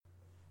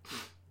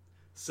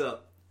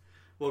Sup?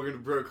 Welcome to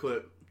Bro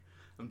Clip.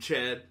 I'm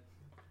Chad.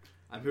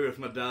 I'm here with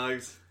my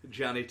dogs,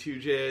 Johnny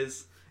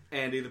 2Js,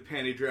 Andy the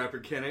Panty Dropper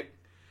Kinnick.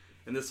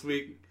 And this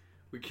week,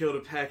 we killed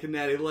a pack of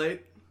Natty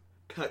Light,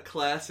 cut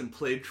class, and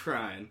played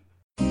Trine.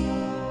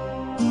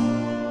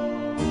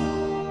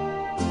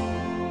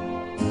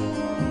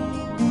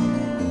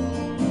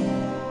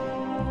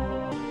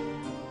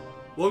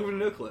 Welcome to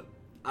No Clip.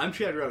 I'm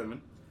Chad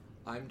Rutherman.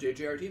 I'm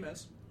JJ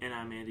Artemis. And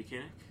I'm Andy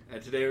Kinnick.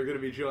 And today we're going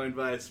to be joined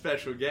by a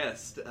special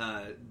guest,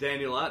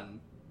 Daniel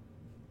Otten.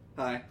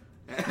 Hi.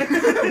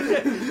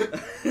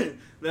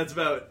 That's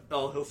about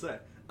all he'll say.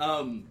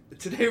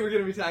 Today we're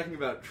going to be talking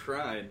about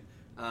Trine,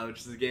 which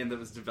is a game that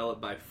was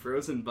developed by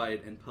Frozen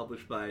Byte and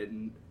published by,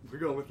 we're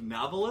going with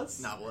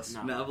Novelist?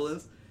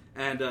 Novelist.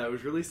 And it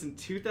was released in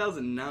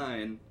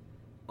 2009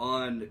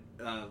 on,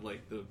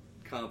 the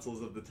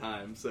consoles of the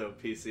time, so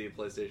PC,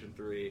 PlayStation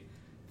 3. I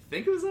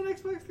think it was on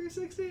Xbox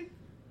 360?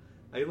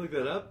 I looked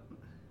that up.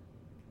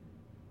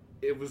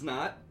 It was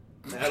not.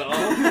 At all.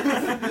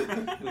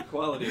 The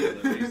quality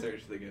of the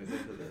research that goes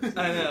into this is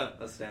I know.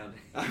 astounding.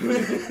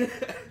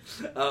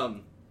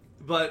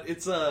 But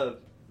it's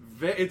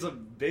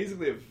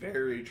basically a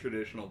very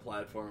traditional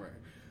platformer,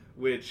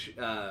 which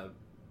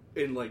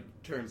in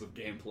terms of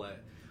gameplay,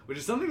 which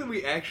is something that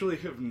we actually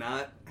have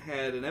not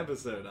had an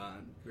episode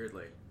on.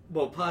 Weirdly.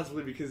 Well,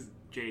 possibly because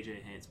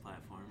JJ hates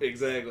platforms.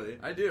 exactly.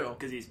 I do.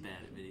 Because he's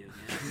bad at video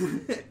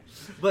games.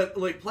 But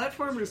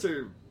platformers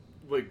are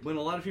when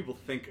a lot of people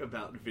think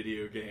about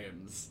video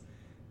games,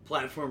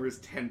 platformers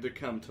tend to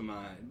come to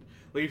mind.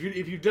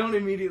 If you don't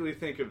immediately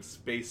think of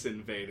Space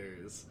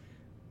Invaders,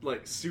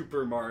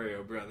 Super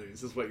Mario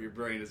Brothers is what your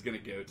brain is going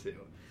to go to.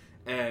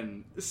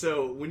 And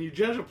so when you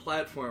judge a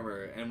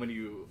platformer and when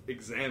you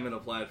examine a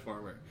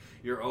platformer,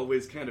 you're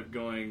always kind of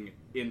going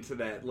into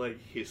that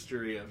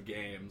history of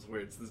games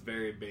where it's this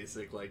very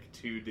basic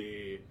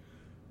 2D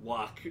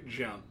walk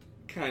jump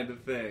kind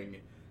of thing.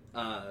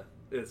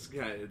 It's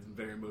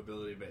very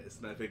mobility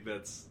based, and I think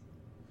it's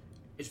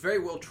very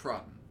well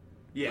trodden.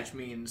 Yeah. Which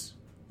means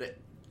that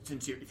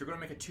if you're going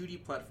to make a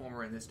 2D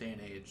platformer in this day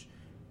and age,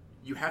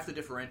 you have to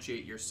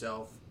differentiate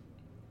yourself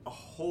a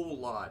whole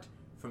lot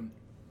from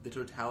the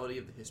totality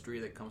of the history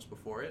that comes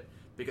before it,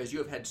 because you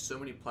have had so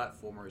many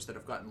platformers that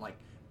have gotten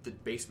the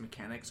base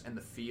mechanics and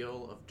the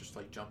feel of just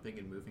jumping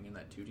and moving in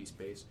that 2D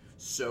space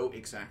so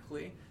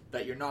exactly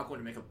that you're not going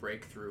to make a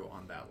breakthrough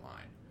on that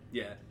line.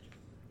 Yeah.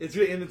 It's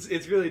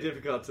really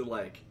difficult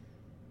to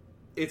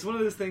it's one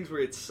of those things where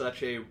it's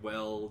such a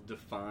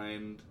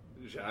well-defined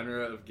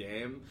genre of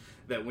game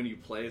that when you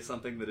play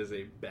something that is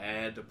a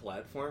bad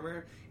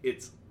platformer,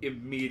 it's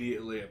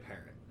immediately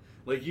apparent.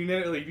 If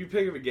you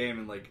pick up a game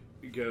and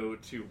go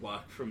to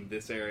walk from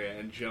this area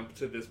and jump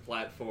to this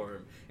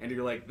platform, and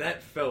you're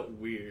that felt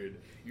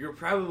weird, you're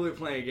probably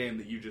playing a game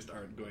that you just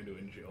aren't going to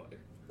enjoy.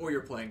 Or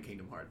you're playing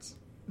Kingdom Hearts.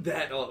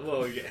 Yeah.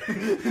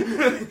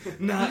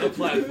 Not a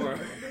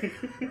platformer.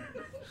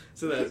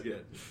 So that's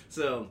good.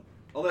 So,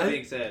 All that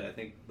being said, I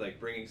think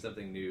bringing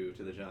something new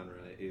to the genre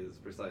is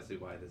precisely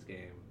why this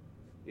game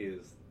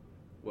is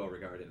well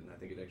regarded, and I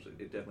think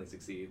it definitely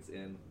succeeds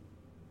in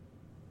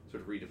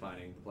sort of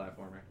redefining the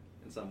platformer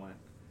in some way.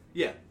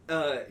 Yeah,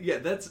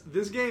 that's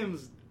this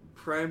game's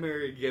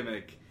primary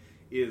gimmick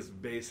is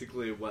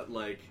basically what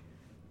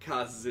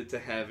causes it to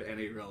have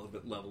any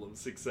relevant level of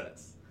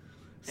success.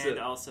 And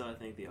also, I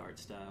think the art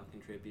style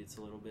contributes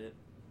a little bit.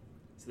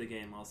 So the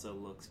game also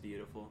looks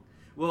beautiful.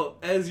 Well,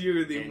 as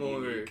you're the and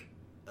more, unique.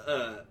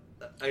 I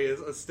guess,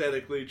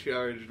 aesthetically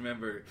charged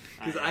member,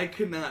 because I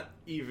could not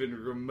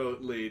even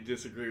remotely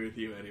disagree with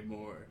you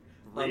anymore.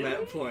 Really? On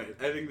that point,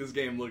 I think this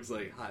game looks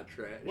like hot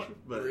trash. What?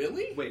 But,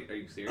 Really? Wait, are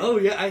you serious? Oh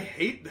yeah, I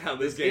hate how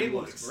this game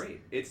looks. looks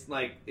great. It's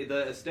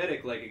the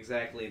aesthetic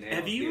exactly nails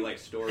Have you the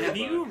story. have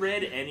you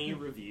read any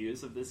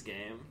reviews of this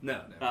game?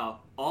 No.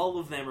 All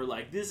of them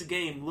are this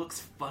game looks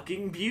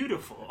fucking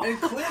beautiful.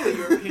 And clearly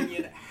your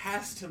opinion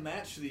has to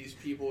match these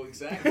people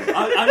exactly.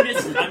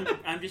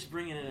 I'm just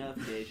bringing it up,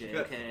 JJ.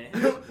 Okay.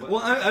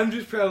 Well, I'm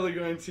just probably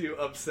going to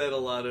upset a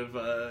lot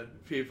of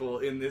people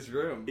in this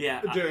room.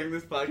 Yeah, during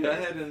this podcast. Go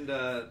ahead and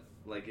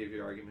give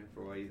your argument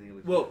for why you think it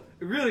looks Well,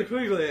 really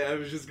quickly, I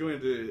was just going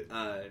to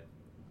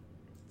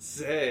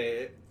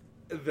say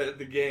that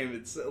the game,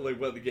 it's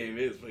what the game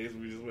is, but I guess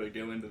we just want to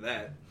go into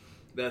that.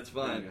 That's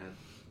fine.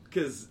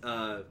 Because,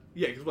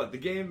 the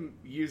game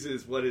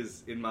uses what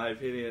is, in my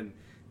opinion,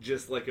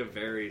 just a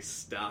very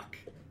stock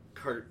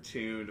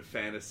cartoon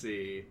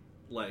fantasy,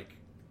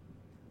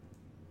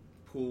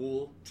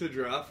 pool to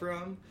draw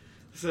from.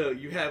 So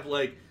you have,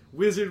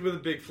 wizard with a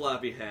big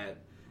floppy hat,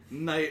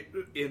 knight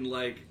in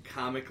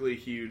comically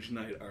huge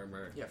knight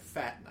armor. Yeah,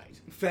 Fat Knight.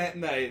 Fat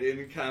knight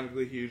in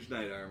comically huge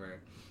knight armor.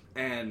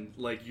 And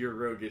your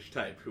roguish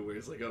type who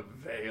wears a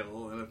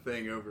veil and a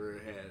thing over her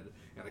head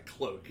and a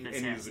cloak An and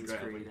uses a Assassin's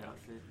grappling Creed hook.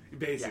 outfit.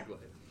 Basically.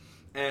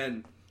 Yeah.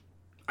 And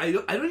I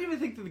don't even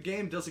think that the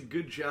game does a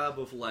good job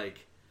of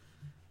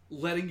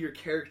letting your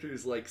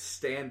characters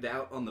stand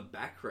out on the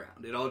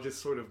background. It all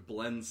just sort of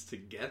blends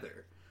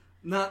together.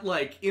 Not,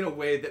 like, in a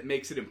way that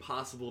makes it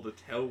impossible to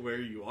tell where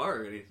you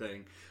are or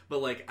anything,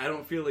 but, like, I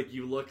don't feel like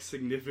you look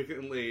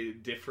significantly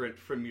different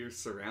from your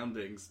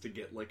surroundings to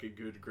get, like, a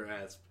good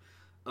grasp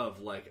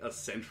of, like, a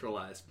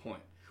centralized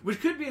point. Which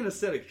could be an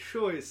aesthetic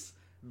choice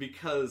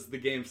because the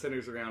game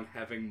centers around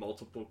having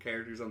multiple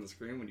characters on the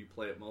screen when you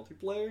play it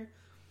multiplayer,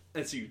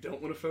 and so you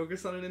don't want to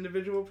focus on an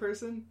individual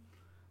person,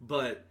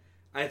 but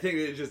I think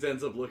it just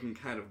ends up looking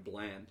kind of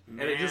bland,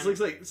 and it just looks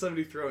like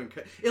somebody throwing.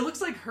 It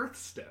looks like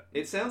Hearthstone.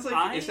 It sounds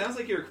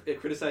like you're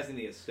criticizing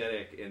the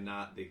aesthetic and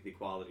not the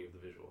quality of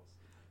the visuals.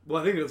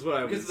 Well, I think that's what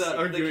I was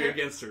arguing the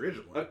against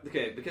originally.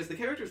 Okay, because the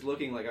characters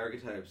looking like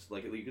archetypes,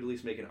 like you could at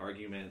least make an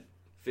argument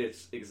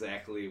fits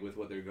exactly with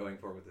what they're going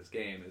for with this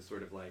game. Is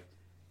sort of like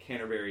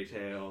Canterbury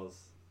Tales,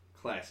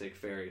 classic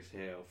fairy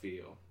tale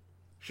feel.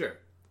 Sure,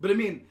 but I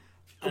mean.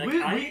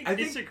 I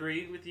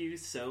disagree with you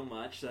so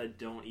much that I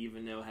don't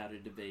even know how to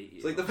debate you.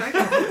 It's like the fact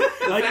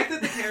that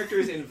the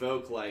characters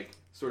invoke like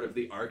sort of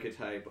the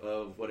archetype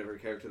of whatever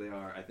character they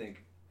are, I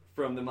think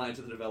from the minds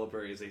of the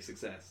developer is a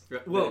success.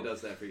 Well, it does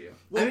that for you.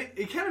 Well, I mean,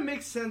 it kind of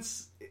makes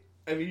sense.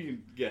 I mean, you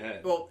can go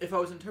ahead. Well, if I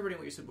was interpreting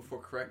what you said before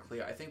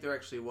correctly, I think there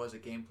actually was a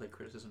gameplay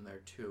criticism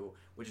there too,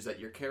 which is that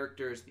your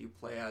characters that you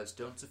play as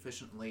don't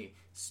sufficiently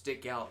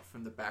stick out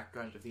from the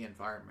background of the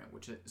environment,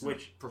 which is a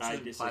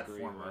precision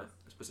platformer,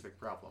 a specific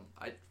problem.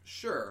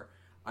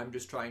 I'm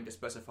just trying to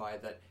specify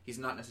that he's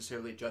not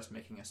necessarily just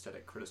making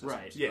aesthetic criticisms.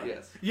 Right. Yeah.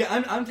 Yes.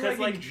 Yeah. I'm talking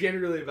like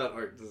generally about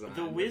art design.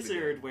 The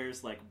wizard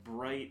wears like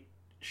bright,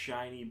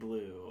 shiny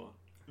blue.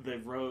 The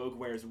rogue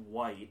wears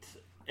white.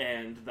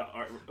 And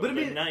the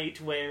knight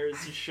wears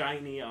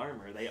shiny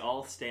armor. They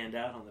all stand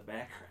out on the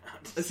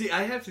background. See,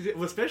 I have to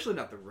well, especially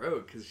not the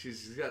rogue, because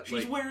she's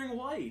She's wearing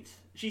white.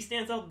 She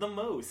stands out the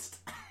most.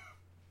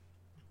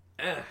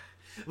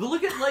 Well,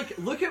 look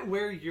at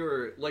where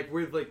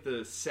where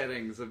the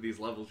settings of these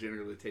levels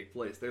generally take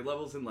place. They're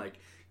levels in like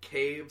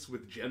caves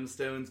with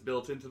gemstones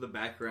built into the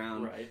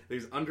background. Right.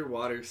 There's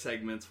underwater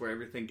segments where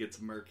everything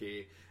gets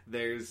murky.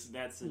 There's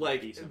That's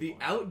like the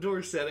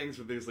outdoor settings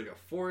where there's like a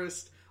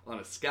forest on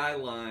a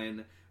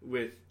skyline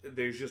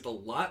there's just a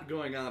lot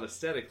going on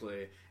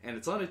aesthetically, and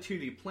it's on a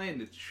 2D plane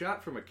that's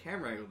shot from a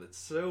camera angle that's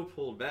so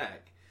pulled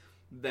back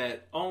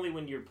that only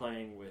when you're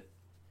playing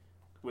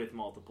with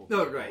multiple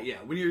people. Oh, right, yeah.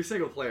 When you're a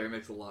single player, it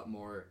makes a lot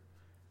more,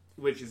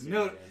 which is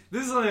this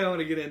is something I want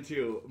to get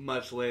into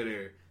much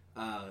later,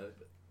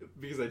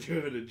 because I do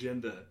have an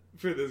agenda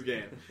for this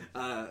game.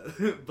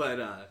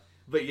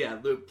 But yeah,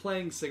 the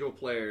playing single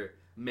player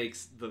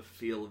makes the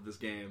feel of this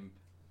game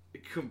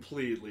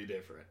completely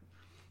different.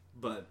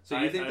 But so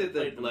you think that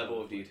the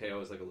level of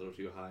detail is like a little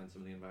too high in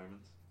some of the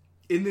environments?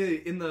 In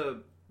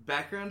the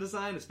background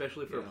design,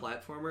 especially for a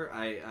platformer,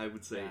 I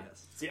would say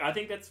yes. See, I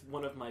think that's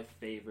one of my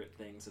favorite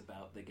things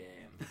about the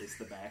game is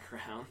the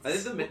background. I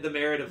think the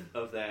merit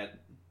of that,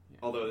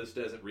 although this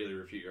doesn't really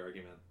refute your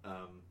argument,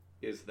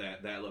 is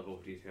that level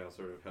of detail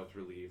sort of helps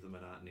relieve the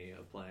monotony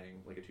of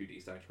playing like a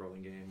 2D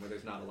side-scrolling game where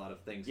there's not a lot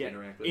of things to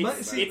interact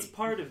with. It's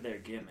part of their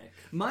gimmick.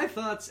 My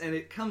thoughts, and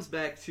it comes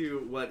back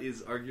to what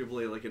is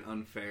arguably like an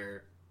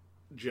unfair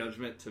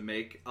judgment to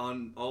make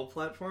on all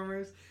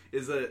platformers,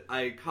 is that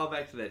I call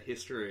back to that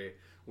history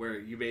where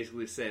you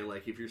basically say,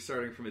 like, if you're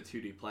starting from a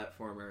 2D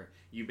platformer,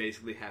 you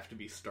basically have to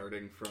be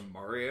starting from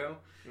Mario.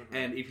 Mm-hmm.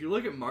 And if you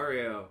look at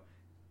Mario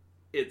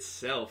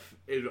itself,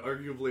 is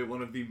arguably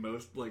one of the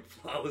most, like,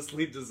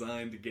 flawlessly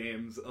designed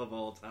games of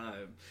all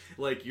time.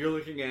 Like, you're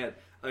looking at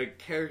a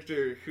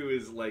character who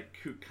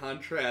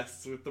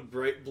contrasts with the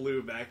bright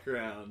blue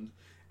background,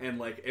 and,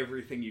 like,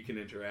 everything you can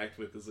interact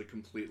with is a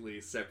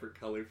completely separate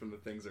color from the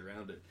things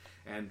around it.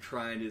 And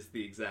Trine is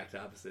the exact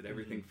opposite.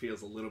 Everything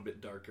feels a little bit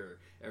darker.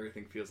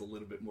 Everything feels a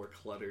little bit more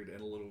cluttered and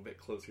a little bit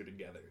closer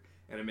together.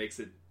 And it makes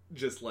it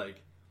just,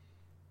 like...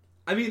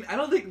 I mean, I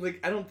don't think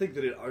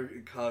that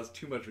it caused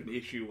too much of an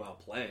issue while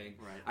playing.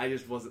 Right. I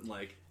just wasn't,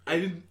 like... I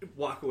didn't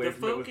walk away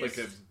from it with, like,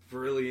 a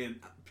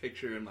brilliant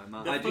picture in my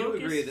mind. I do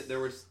agree that there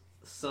were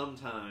some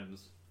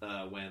times...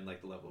 when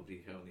like the level of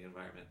detail in the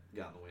environment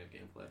got in the way of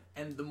gameplay.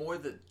 And the more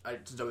that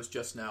since I was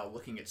just now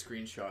looking at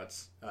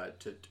screenshots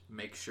to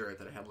make sure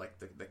that I had like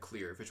the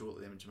clear visual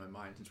image in my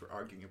mind, since we're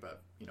arguing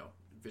about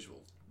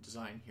visual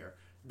design here,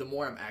 the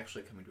more I'm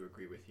actually coming to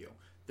agree with you.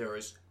 There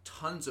is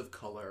tons of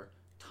color,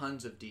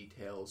 tons of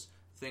details,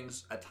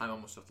 things at time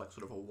almost look like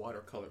sort of a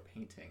watercolor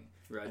painting,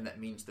 right. And that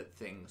means that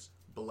things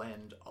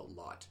blend a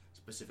lot,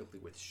 specifically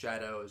with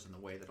shadows and the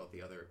way that all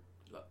the other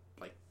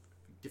like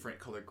different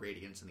color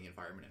gradients in the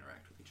environment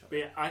interact with each other. But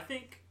yeah, I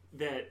think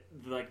that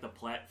like the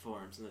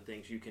platforms and the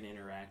things you can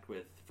interact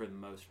with for the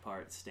most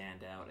part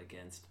stand out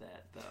against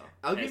that, though.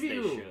 I'll give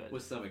you should.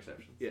 With some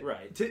exceptions. Yeah.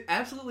 Right.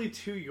 Absolutely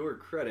to your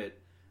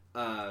credit,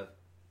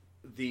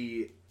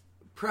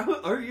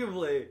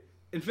 arguably,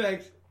 in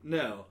fact,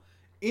 no,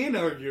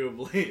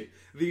 inarguably,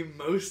 the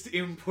most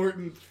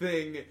important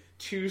thing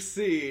to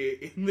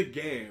see in the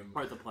game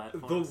are the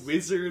platforms. The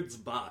wizard's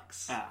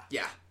box.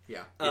 Yeah.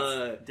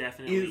 It's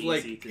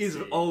definitely is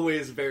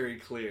always very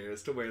clear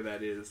as to where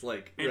that is,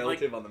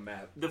 relative on the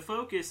map. The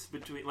focus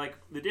between,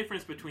 the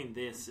difference between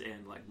this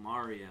and,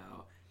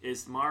 Mario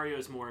is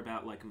Mario's more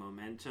about like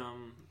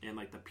momentum and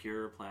like the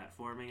pure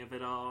platforming of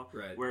it all,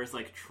 Right. whereas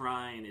like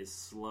Trine is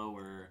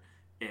slower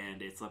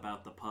and it's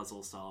about the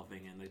puzzle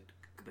solving and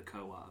the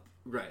co-op.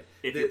 Right.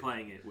 If you're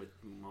playing it with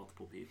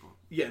multiple people.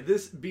 Yeah,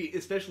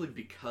 especially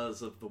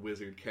because of the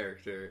wizard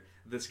character,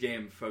 this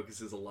game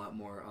focuses a lot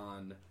more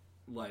on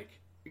like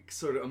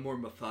sort of a more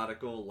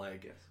methodical,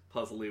 like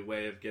puzzly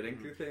way of getting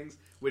through things,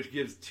 which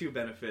gives two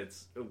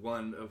benefits.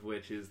 One of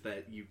which is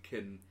that you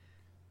can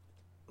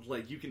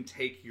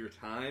take your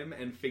time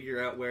and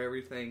figure out where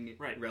everything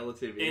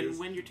relative is. And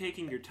when you're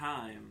taking your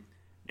time,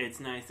 it's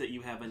nice that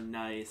you have a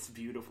nice,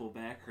 beautiful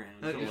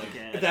background to look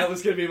at. That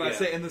was going to be my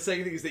say. And the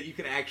second thing is that you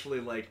can actually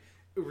like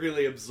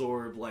really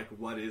absorb like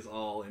what is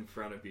all in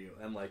front of you,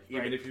 and like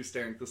even if you're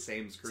staring at the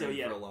same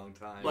screen for a long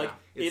time, like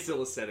it's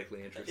still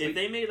aesthetically interesting. If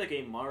they made like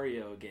a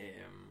Mario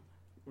game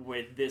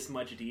with this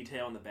much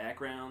detail in the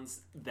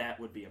backgrounds, that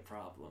would be a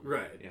problem.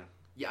 Right. Yeah.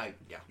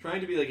 Trying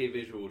to be like a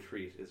visual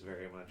treat is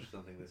very much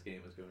something this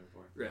game is going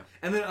for. Yeah.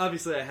 And then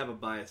obviously I have a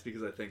bias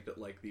because I think that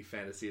like the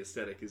fantasy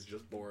aesthetic is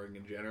just boring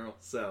in general.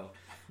 So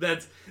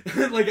that's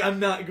like I'm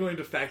not going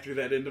to factor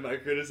that into my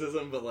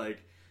criticism, but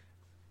like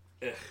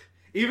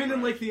even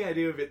in like the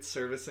idea of it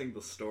servicing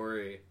the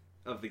story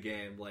of the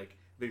game, like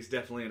there's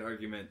definitely an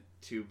argument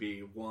to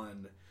be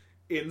won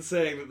in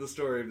saying that the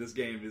story of this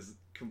game is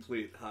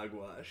complete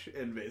hogwash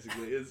and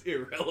basically is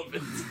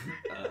irrelevant.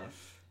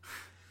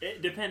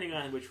 Depending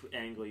on which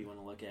angle you want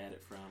to look at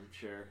it from,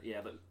 sure.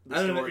 Yeah, but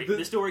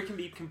the story can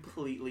be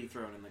completely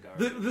thrown in the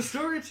garbage. The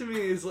story to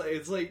me is like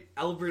it's like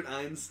Albert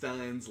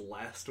Einstein's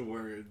last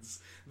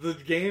words. The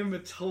game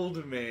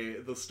told me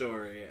the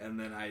story, and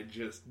then I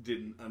just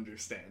didn't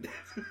understand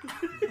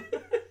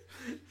it.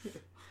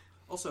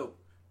 Also,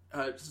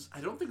 I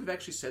don't think we've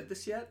actually said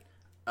this yet.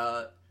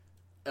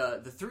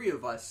 The three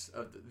of us,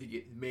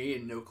 the May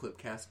and No Clip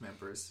cast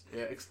members,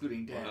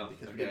 excluding Dan,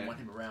 because we didn't want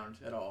him around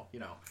at all,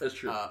 you know. That's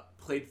true.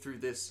 Played through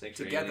this Thanks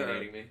together, for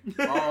alienating me.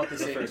 all at the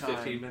The same first time.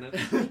 15 minutes.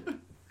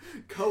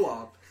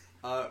 Co-op,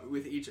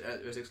 with each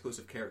as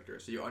exclusive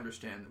characters, so you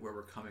understand where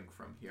we're coming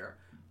from here.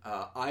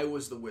 I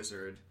was the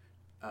wizard,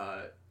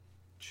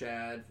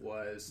 Chad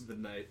was The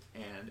knight,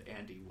 and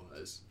Andy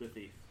was the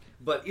thief.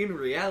 but in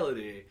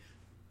reality,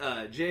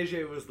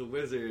 JJ was the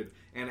wizard,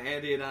 and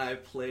Andy and I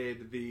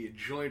played the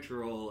joint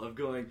role of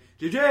going,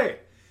 JJ,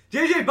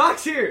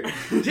 box here!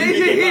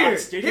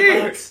 JJ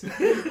here! Box.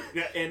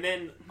 Yeah, and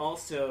then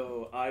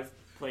also, I've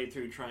played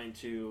through Trine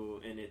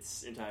 2 in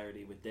its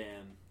entirety with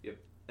Dan. Yep.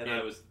 And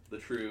I was the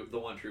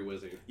one true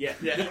wizard. Yeah.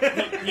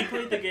 He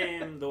played the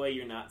game the way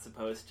you're not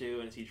supposed to,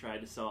 and he tried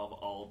to solve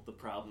all the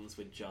problems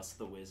with just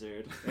the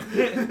wizard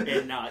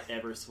and not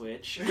ever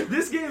switch.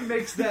 This game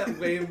makes that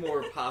way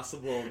more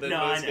possible than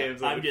most games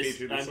that would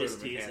feature this I'm sort just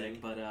of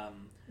teasing, mechanic. but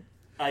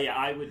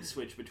I would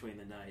switch between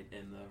the knight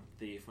and the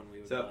thief when we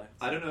would play.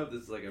 I don't know if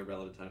this is like a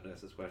relevant time to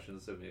ask this question,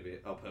 so maybe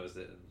I'll pose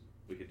it and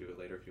we could do it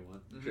later if you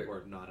want. Sure.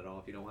 Or not at all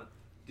if you don't want.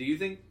 Do you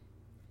think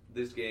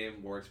this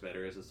game works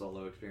better as a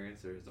solo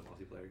experience or as a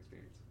multiplayer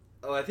experience?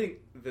 Oh, I think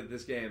that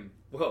this game...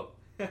 Well,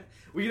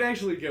 we can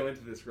actually go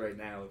into this right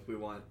now if we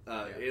want,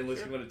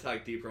 unless you want to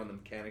talk deeper on the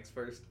mechanics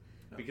first.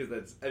 No. Because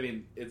that's... I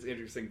mean, it's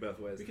interesting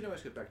both ways. We can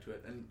always get back to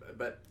it,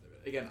 but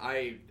again,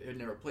 I had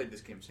never played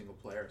this game single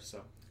player,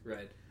 so...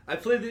 Right. I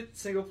played it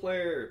single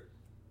player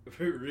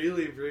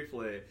really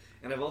briefly,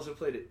 and I've also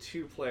played it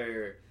two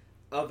player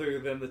other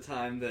than the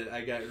time that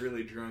I got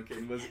really drunk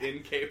and was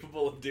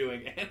incapable of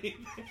doing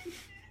anything.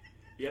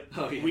 Yep.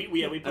 Oh, yeah.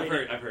 We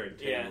played I've heard.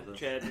 Yeah,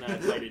 Chad and I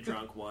played it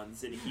drunk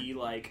once, and he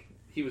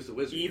was the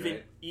wizard,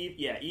 right?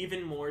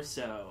 Even more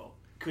so,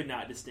 could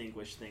not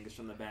distinguish things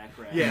from the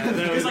background. Yeah,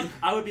 it was like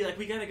I would be like,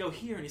 "We gotta go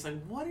here," and he's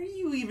like, "What are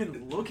you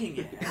even looking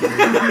at?"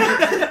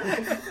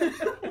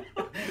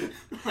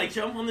 Like,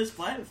 jump on this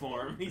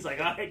platform. He's like,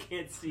 I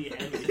can't see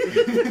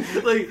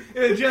anything.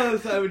 Like,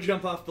 Jonathan, I would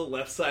jump off the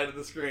left side of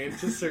the screen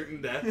to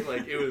certain death.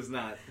 Like, it was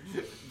not.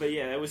 But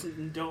yeah, it was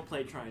don't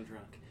play Trine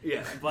drunk.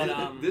 Yeah.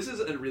 But this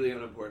is a really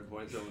unimportant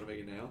point, so I'm going to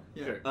make it now.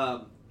 Yeah. Sure.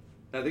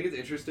 I think it's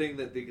interesting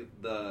that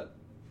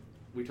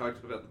we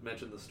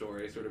mentioned the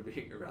story sort of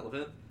being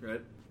irrelevant.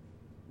 Right.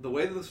 The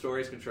way that the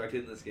story is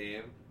constructed in this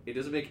game, it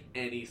doesn't make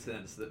any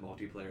sense that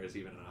multiplayer is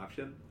even an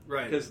option.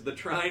 Right. Because the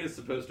Trine is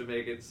supposed to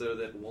make it so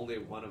that only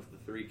one of the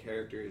three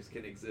characters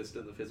can exist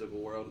in the physical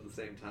world at the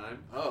same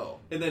time. Oh.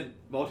 And then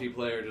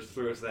multiplayer just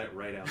throws that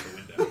right out the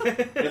window.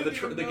 And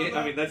the game,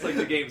 I mean, that's like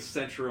the game's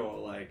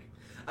central, like,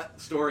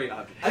 story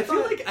object. I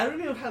feel like, I don't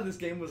know how this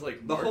game was,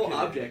 like, the whole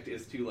marketed. object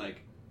is to,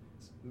 like,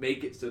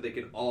 make it so they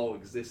can all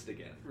exist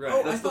again. Right.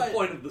 Oh, That's the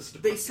point of the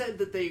story. They said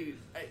that I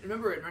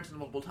remember it mentioned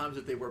multiple times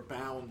that they were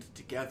bound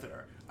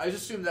together. I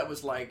just assumed that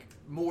was like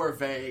more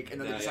vague, and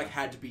then they just like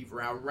had to be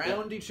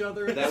around each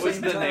other. At That the was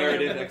same the time.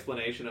 narrative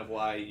explanation of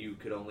why you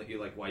could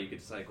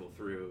cycle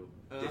through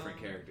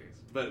different characters.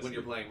 But when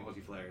you're playing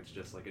multiplayer, it's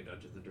just like a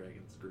Dungeons and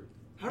Dragons group.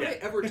 How do they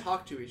ever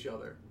talk to each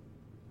other?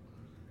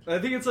 I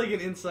think it's like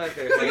an inside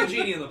there. It's like a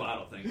genie in the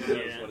bottle thing. That's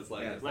Yeah. what it's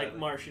like. Yeah. Like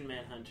Martian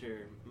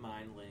Manhunter,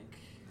 Mind Link.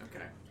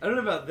 Okay. I don't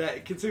know about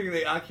that, considering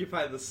they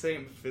occupy the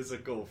same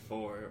physical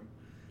form.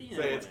 Yeah,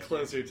 say it's whatever.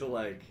 closer to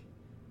like,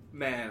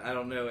 man, I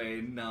don't know,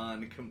 a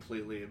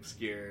non-completely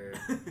obscure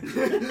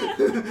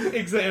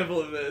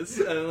example of this.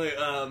 I'm like,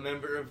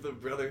 member of the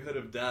Brotherhood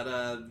of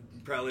Dada,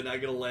 probably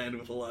not gonna land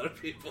with a lot of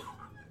people.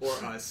 Or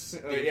us,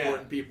 Oh, the yeah.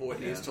 important people it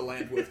needs to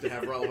land with to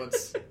have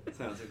relevance.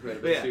 Sounds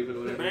incredibly Yeah. stupid.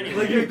 Whatever. But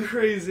anyway. Like a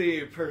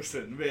crazy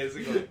person,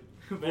 basically.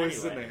 But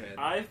Voices in anyway, their head.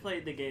 I've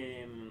played the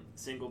game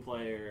single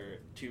player,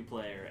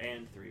 2-player,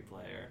 and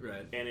 3-player.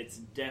 Right. And it's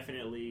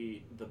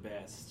definitely the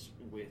best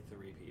with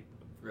 3 people.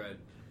 Right.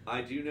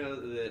 I do know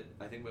that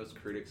I think most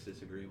critics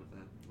disagree with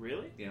that,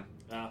 Really? Yeah.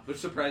 which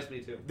surprised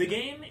me too. The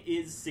game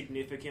is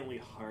significantly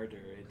harder.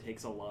 It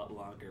takes a lot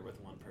longer with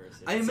one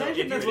person. I So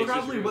imagine if that's you're- critics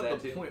probably disagree what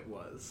with the that, too. point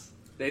was.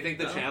 They think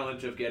the Oh.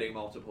 challenge of getting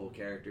multiple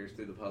characters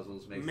through the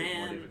puzzles makes it more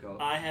Man,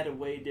 difficult. I had a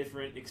way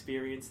different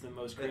experience than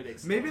most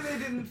critics. Maybe they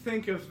didn't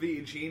think of the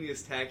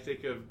ingenious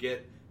tactic of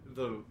get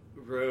the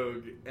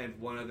rogue and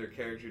one other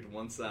character to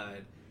one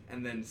side,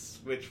 and then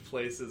switch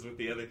places with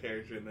the other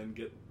character, and then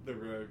get the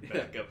rogue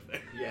back up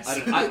there. Yes.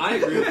 I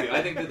agree with you.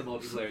 I think that the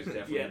multiplayer is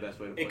definitely Yeah, the best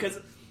way to play. because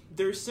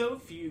there's so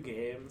few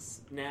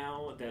games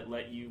now that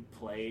let you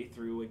play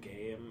through a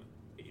game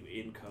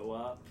in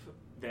co-op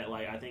that,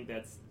 like, I think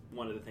that's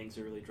one of the things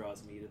that really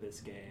draws me to this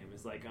game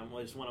is like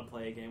I just want to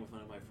play a game with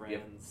one of my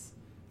friends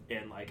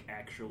and like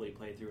actually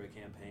play through a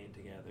campaign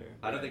together.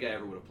 I don't think I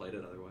ever would have played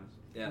it otherwise.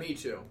 Yeah. Me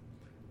too.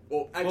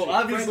 Well, actually, Well,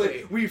 obviously,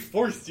 frankly- we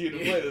forced you to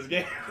play this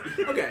game.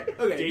 okay. Just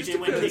JJ to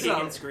went clear this kicking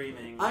up, and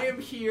screaming. I am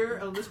here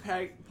on this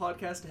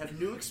podcast to have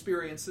new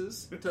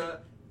experiences, to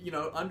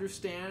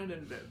understand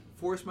and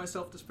force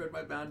myself to spread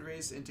my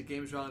boundaries into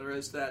game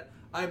genres that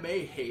I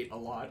may hate a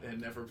lot and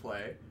never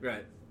play.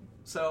 Right.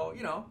 So,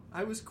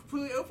 I was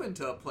completely open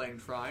to playing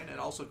Trine, and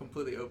also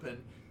completely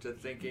open to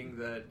thinking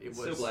that it It's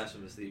was... so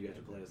blasphemous that you got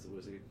to play as the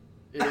wizard.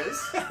 It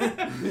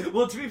is?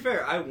 Well, to be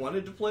fair, I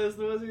wanted to play as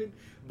the wizard,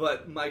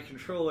 but my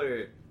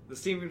controller, the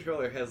Steam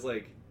controller, has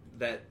like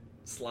that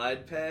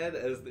slide pad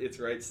as its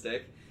right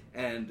stick,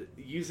 and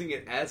using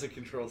it as a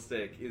control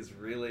stick is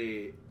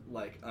really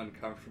like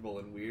uncomfortable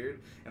and weird,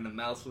 and the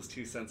mouse was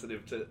too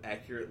sensitive to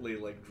accurately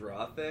like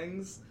draw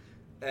things.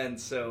 And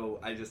so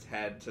I just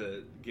had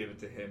to give it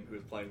to him, who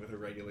was playing with a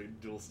regular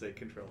dual stick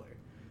controller,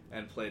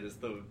 and played as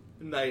the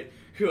knight,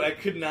 who I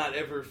could not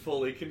ever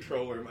fully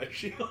control where my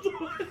shield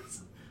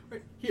was.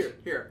 Right,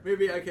 here.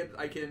 Maybe I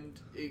can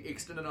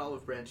extend an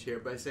olive branch here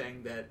by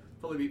saying that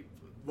probably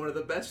one of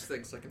the best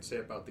things I can say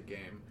about the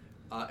game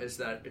is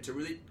that it's a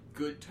really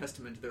good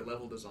testament to their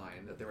level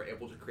design that they were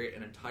able to create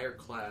an entire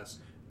class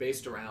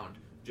based around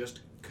just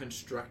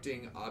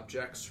constructing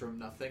objects from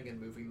nothing and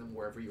moving them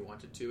wherever you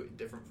wanted to in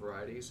different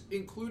varieties,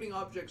 including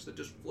objects that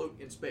just float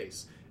in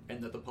space,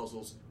 and that the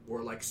puzzles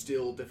were like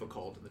still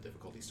difficult and the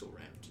difficulty still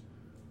ramped.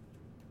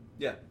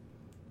 Yeah.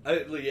 I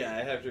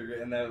have to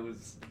agree. And that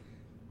was...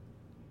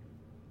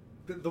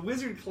 The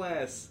wizard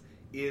class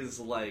is,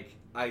 like,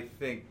 I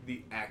think,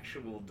 the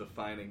actual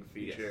defining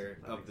feature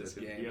Yes, I of think this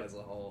so, too. game Yep. as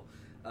a whole.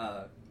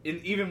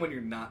 Even when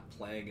you're not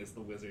playing as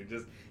the wizard,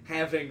 just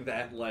having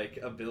that, like,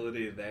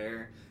 ability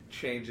there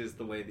changes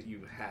the way that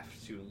you have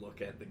to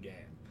look at the game.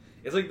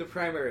 It's like the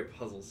primary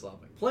puzzle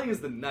solving. Playing as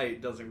the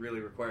knight doesn't really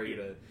require you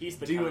to He's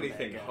the do combat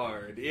anything guy.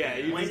 hard. Yeah,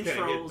 you when just kind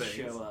of trolls hit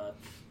things. show up,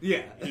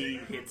 Yeah. he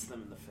hits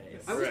them in the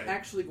face. I was Right.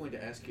 actually going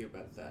to ask you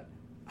about that.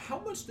 How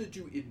much did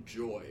you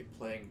enjoy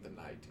playing the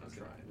knight I in was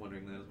Trine?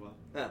 wondering that as well.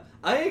 Yeah.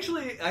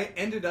 I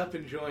ended up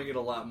enjoying it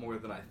a lot more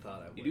than I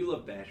thought I would. You do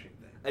love bashing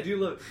things. I do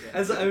love, Yeah.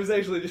 as I was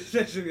actually just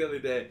mentioning the other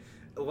day,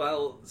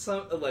 while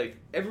some, like,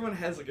 everyone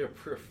has, like, a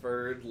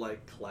preferred,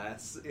 like,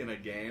 class in a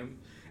game,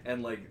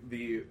 and, like,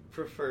 the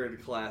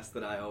preferred class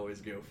that I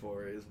always go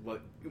for is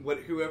what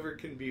whoever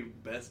can be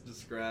best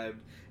described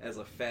as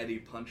a fatty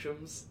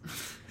punchums.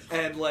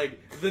 And, like,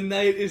 the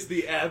knight is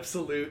the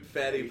absolute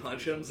fatty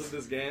punchums of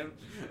this game.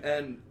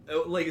 And,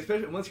 like,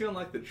 especially once you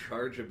unlock the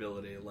charge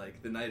ability,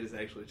 like, the knight is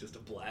actually just a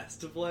blast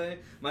to play.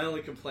 My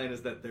only complaint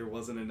is that there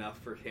wasn't enough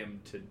for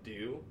him to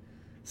do.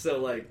 So,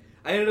 like,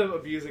 I ended up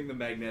abusing the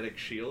magnetic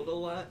shield a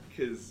lot,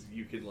 because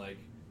you can, like,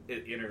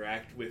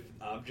 interact with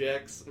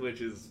objects,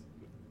 which is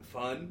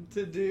fun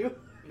to do.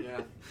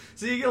 Yeah.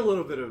 So you get a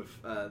little bit of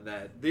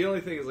that. The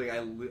only thing is, like,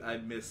 I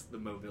miss the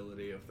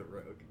mobility of the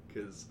rogue,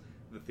 because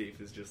the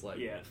thief is just, like,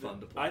 fun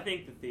to play. I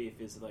think the thief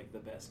is like the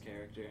best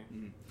character.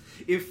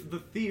 If the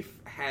thief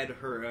had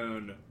her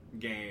own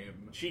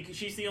game...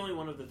 She's the only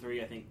one of the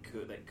three I think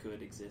that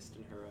could exist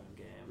in her own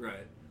game.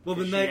 Right. Well,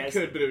 the She knight has-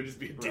 could, but it would just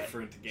be a Right.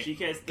 different game. She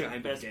has the kind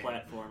of best game.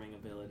 platforming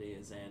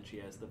abilities, and she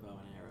has the bow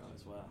and arrow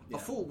as well. Yeah. A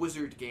full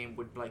wizard game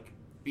would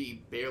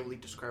be barely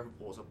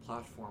describable as a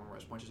platformer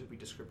as much as it'd be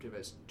descriptive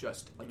as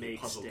just like a Make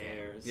puzzle game.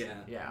 stairs, Yeah.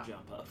 and Yeah.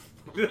 jump up.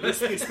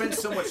 You spend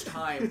so much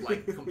time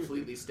like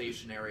completely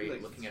stationary,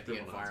 Like, looking at the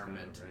scribble notes kind of,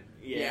 environment.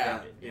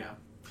 right? Yeah.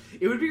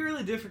 It would be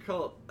really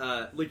difficult.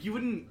 Like, you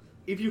wouldn't...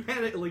 If you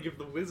had it, like, if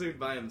the wizard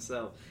by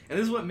himself... And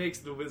this is what makes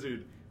the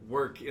wizard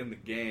work in the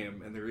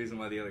game, and the reason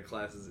why the other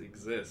classes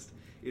exist,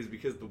 is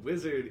because the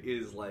wizard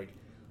is, like,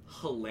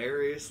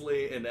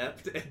 hilariously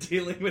inept at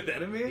dealing with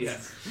enemies.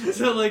 Yes.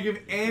 So, like, if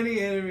any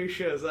enemy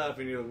shows up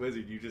and you're the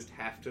wizard, you just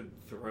have to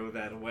throw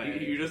that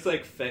away. You're just,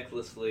 like,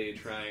 fecklessly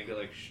trying to,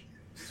 like,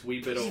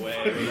 sweep it away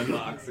with a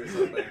box or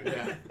something.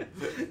 Yeah.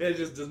 It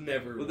just does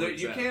never work.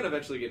 You can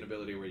eventually get an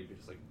ability where you can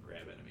just, like,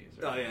 grab enemies.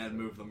 Oh, yeah, and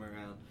move them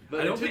around.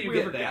 But I don't until think you we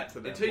get ever that, got to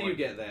that until you point.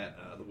 get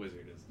that, the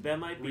wizard is That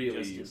might be really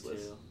just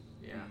useless. too.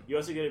 Yeah. You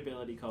also get an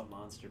ability called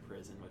Monster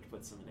Prison, which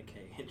puts them in a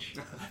cage.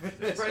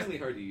 It's surprisingly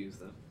hard to use,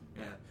 though.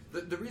 Yeah.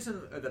 The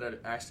reason that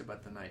I asked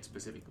about the Knight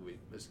specifically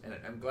was, and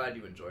I'm glad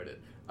you enjoyed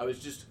it, I was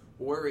just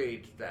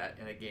worried that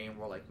in a game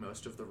where, like,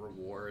 most of the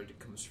reward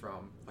comes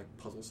from, like,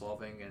 puzzle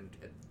solving and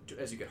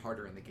as you get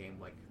harder in the game,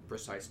 like,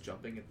 precise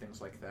jumping and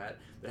things like that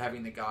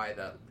having the guy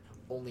that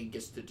only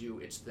gets to do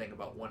its thing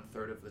about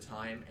 1/3 of the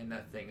time, and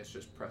that thing is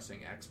just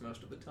pressing X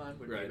most of the time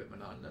would be a bit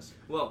monotonous.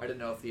 Well, I didn't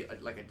know if the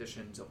like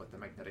additions of like the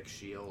magnetic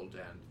shield,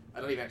 and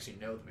I don't even actually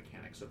know the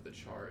mechanics of the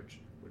charge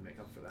would make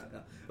up for that. Yeah.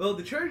 Well,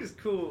 the charge is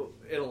cool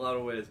in a lot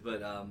of ways, but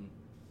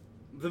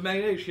the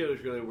magnetic shield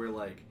is really where,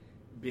 like,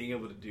 being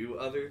able to do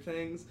other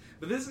things.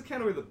 But this is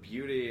kind of where the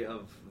beauty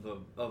of the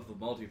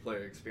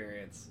multiplayer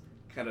experience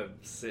kind of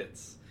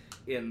sits,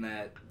 in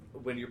that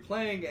when you're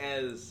playing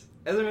as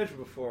I mentioned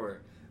before,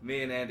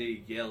 me and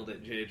Andy yelled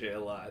at JJ a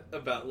lot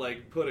about,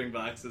 like, putting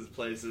boxes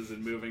places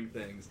and moving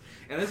things.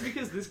 And that's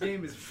because this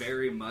game is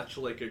very much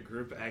like a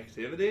group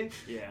activity.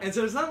 Yeah. And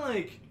so it's not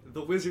like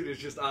the wizard is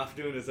just off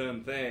doing his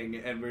own thing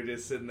and we're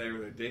just sitting there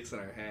with our dicks in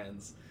our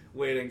hands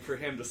waiting for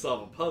him to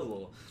solve a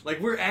puzzle.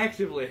 Like, we're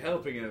actively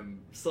helping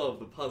him solve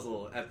the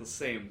puzzle at the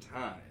same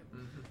time.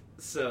 Mm-hmm.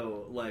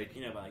 So, like...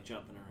 You know, by like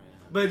jumping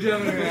around. By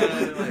jumping around,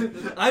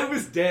 and, like, I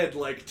was dead,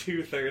 like,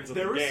 2/3 of the game.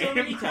 There were so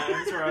many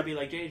times where I'd be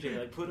like, JJ,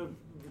 like, put a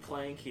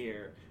plank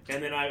here,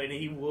 and then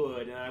he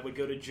would, and I would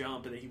go to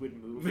jump, and then he would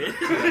move it.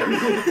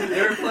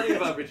 There are plenty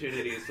of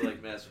opportunities to,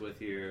 like, mess with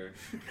your,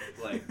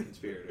 like,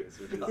 conspirators,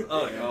 which is It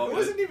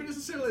wasn't even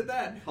necessarily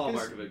that.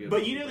 hallmark of a good.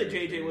 But you know that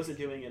JJ wasn't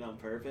doing it on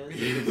purpose.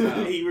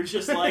 He was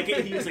just like,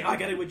 he was like, I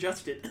gotta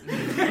adjust it, and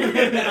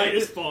then I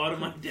just fought him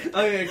like that.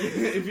 Oh,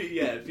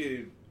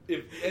 yeah,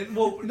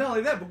 well, not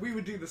only that, but we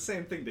would do the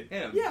same thing to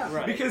him. Yeah,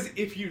 right. Because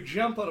if you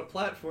jump on a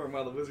platform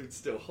while the wizard's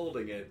still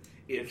holding it,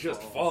 it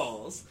just falls.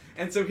 falls.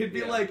 And so he'd be,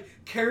 Yeah. like,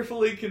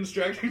 carefully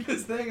constructing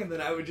this thing, and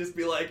then I would just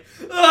be like,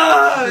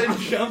 ah! And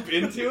jump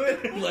into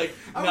it, and, like,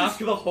 knock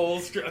the whole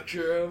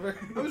structure over.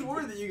 I was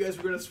worried that you guys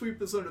were going to sweep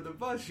this under the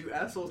bus, you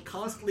assholes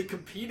constantly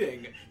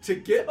competing to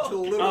get to the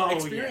little Oh,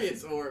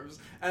 experience orbs.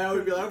 And I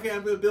would be like, okay,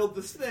 I'm going to build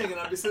this thing, and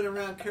I'd be sitting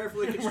around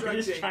carefully We're just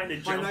constructing trying to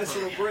my jump nice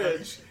little around.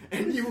 bridge.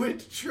 And you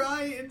would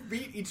try and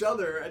beat each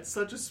other at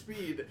such a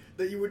speed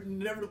that you would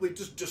inevitably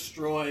just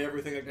destroy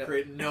everything I could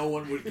create. No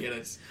one would get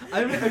it.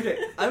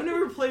 I've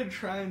never played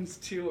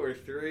Trines 2 or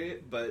 3,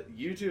 but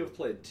you two have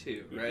played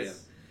 2, right?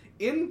 Yes.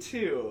 In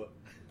 2,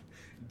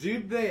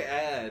 did they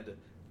add,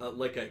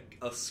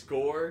 a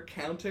score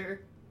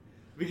counter?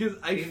 Because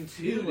I In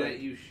feel two like... that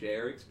you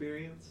share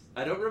experience.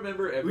 I don't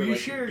remember ever. Well, you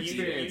like, share You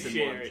experience in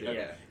share one, it, too. yeah.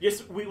 Okay.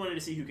 Just we wanted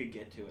to see who could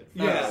get to it.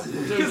 Yeah. So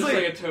Because, it's like-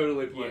 like a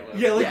totally pointless.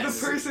 Yeah, like Yes.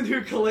 the person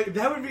who collect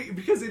that would be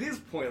because it is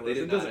They pointless.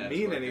 did It not doesn't have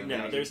mean score anything. No,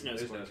 counting. there's no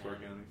There's score no score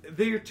counting. counting.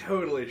 There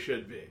totally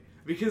should be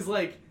because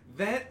like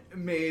that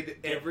made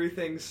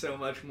everything so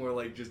much more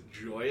like just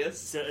joyous.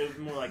 So it was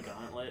more like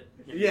Gauntlet.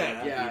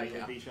 Yeah. Yeah.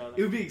 With each other.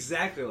 It would be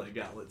exactly like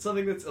Gauntlet,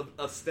 something that's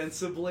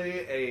ostensibly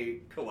a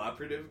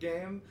cooperative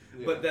game,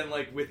 but Yeah. then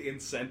like with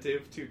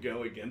incentive to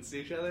go against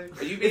each other.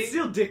 Are you It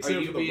still dicks Are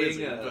over you the being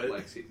wizard, but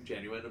like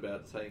genuine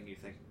about saying you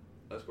think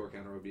a score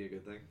counter would be a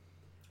good thing?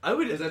 I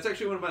would. Because that's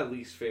actually one of my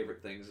least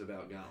favorite things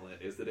about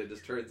Gauntlet is that it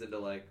just turns into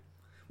like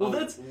Well, a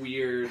that's-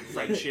 weird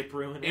Friendship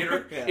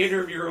ruiner. Yeah.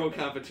 intramural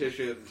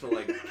competition to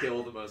like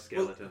kill the most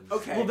skeletons.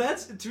 Okay. Well,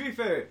 that's to be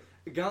fair.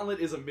 Gauntlet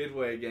is a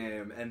midway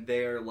game, and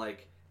they are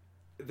like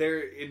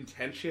their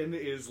intention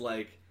is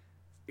like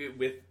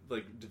with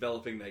like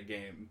developing that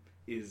game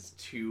is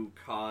to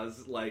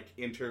cause like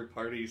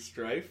inter-party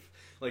strife.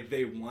 Like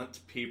they want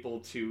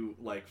people to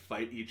like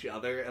fight each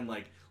other and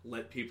like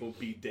let people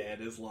be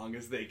dead as long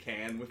as they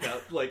can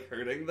without like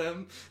hurting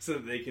them, so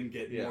that they can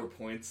get Yeah. more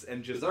points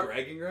and just 'Cause our-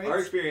 bragging rights. Our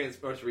experience,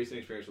 most recent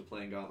experience with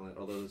playing Gauntlet,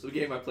 although it's a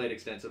game I played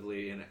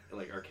extensively in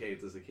like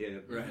arcades as a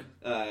kid.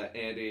 Right.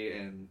 Andy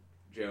and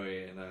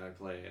Joey and I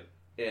played it.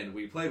 And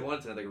we played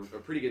once and had like a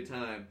pretty good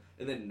time,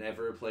 and then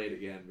never played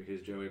again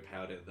because Joey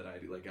pouted that I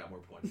like got more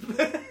points.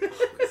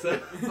 So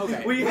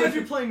Okay. Well, you have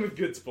to be playing with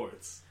good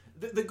sports.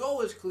 The goal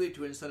is clearly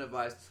to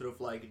incentivize sort of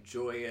like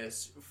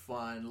joyous,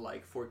 fun,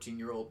 like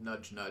 14-year-old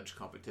nudge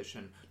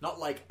competition, not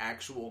like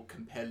actual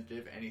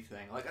competitive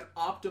anything. Like an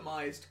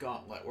optimized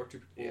Gauntlet where two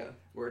people Yeah.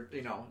 were,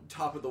 you know,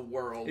 top of the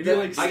world. If you're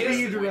like I guess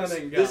speed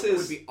running, this It is-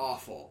 would be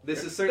awful.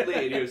 This is certainly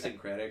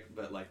idiosyncratic,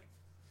 but like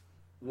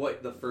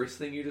what the first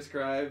thing you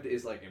described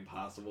is like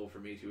impossible for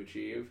me to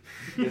achieve.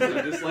 Because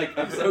I'm just like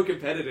I'm so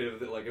competitive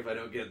that like if I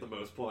don't get the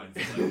most points,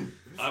 it's like,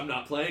 I'm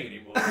not playing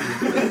anymore.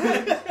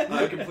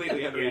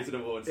 completely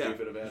unreasonable and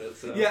stupid about it.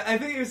 So. Yeah, I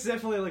think it was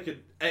definitely like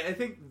I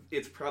think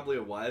it's probably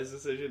a wise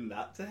decision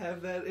not to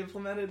have that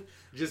implemented,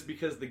 just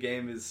because the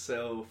game is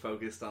so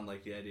focused on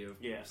like the idea of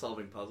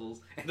solving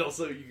puzzles, and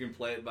also you can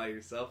play it by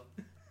yourself.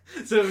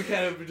 So it would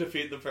kind of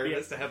defeat the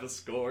purpose to have a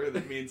score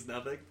that means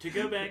nothing. To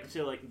go back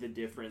to like the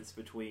difference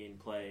between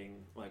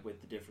playing like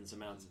with the different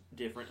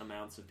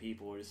amounts of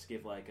people, or just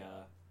give like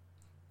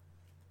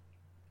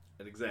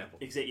an example.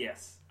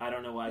 Yes, I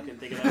don't know why I couldn't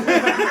think of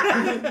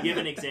that. Give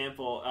an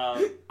example.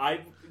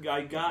 I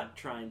got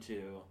trying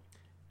to,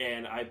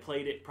 and I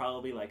played it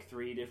probably like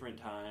 3 different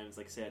times.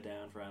 Like sat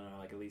down for I don't know,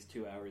 like at least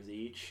 2 hours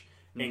each.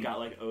 And got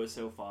like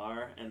so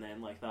far, and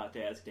then like thought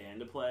to ask Dan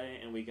to play,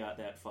 and we got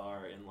that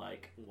far in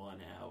like 1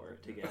 hour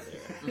together.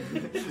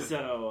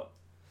 So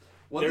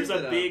there's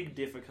a big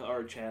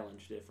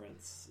challenge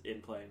difference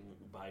in playing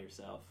by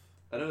yourself.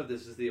 I don't know if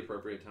this is the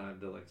appropriate time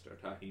to like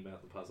start talking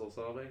about the puzzle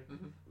solving,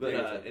 but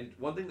and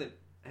one thing that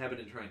happened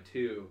in Trine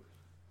 2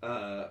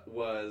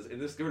 was, and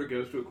this sort of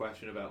goes to a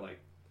question about like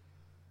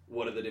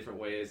what are the different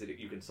ways that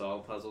you can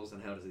solve puzzles,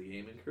 and how does the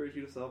game encourage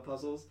you to solve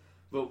puzzles.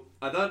 But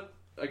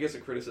I guess a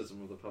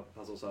criticism of the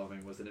puzzle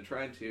solving was that in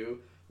Trine 2,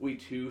 we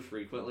too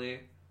frequently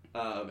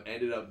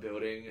ended up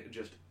building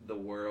just the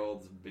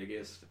world's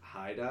biggest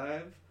high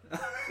dive.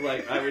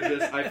 Like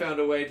I found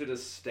a way to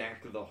just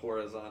stack the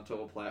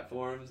horizontal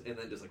platforms and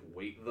then just like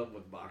weight them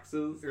with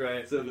boxes,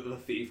 right? So that the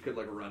thief could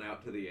like run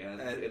out to the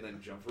end and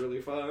then jump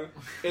really far.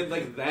 And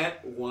like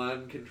that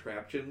one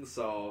contraption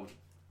solved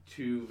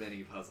too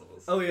many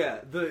puzzles. Oh yeah,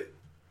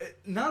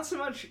 not so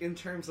much in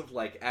terms of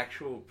like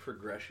actual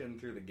progression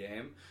through the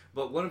game,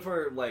 but one of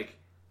our like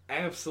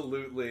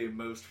absolutely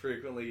most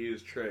frequently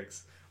used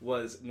tricks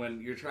was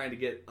when you're trying to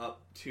get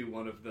up to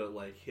one of the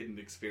like hidden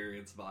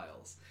experience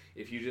vials.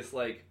 If you just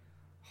like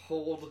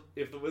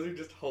if the wizard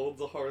just holds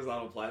a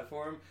horizontal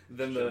platform,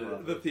 then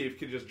the thief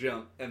can just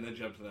jump and then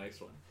jump to the next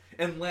one.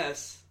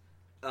 Unless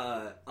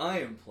I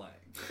am playing.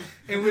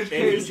 In which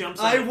case,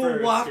 I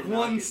will walk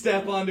one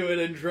step onto it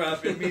and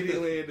drop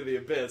immediately into the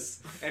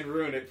abyss and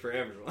ruin it for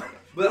everyone.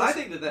 But I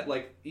think that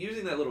like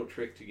using that little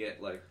trick to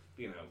get like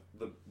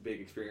the big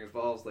experience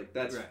balls, like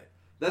that's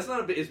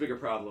not as big a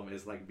problem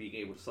as like being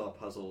able to solve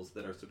puzzles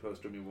that are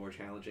supposed to be more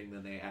challenging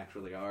than they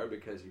actually are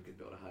because you can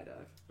build a high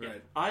dive.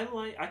 Right.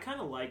 I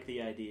kind of like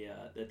the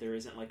idea that there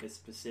isn't like a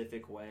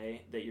specific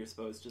way that you're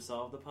supposed to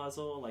solve the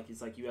puzzle. Like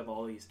it's like you have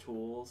all these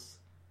tools.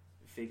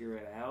 Figure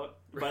it out,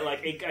 but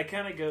like it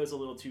kind of goes a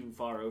little too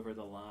far over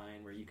the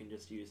line where you can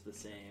just use the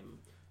same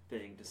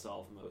thing to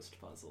solve most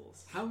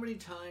puzzles. How many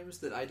times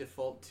did I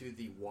default to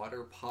the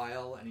water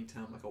pile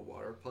anytime like a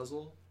water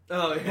puzzle?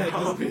 Oh yeah,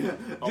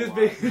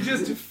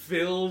 just to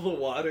fill the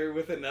water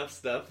with enough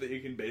stuff that you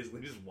can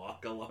basically just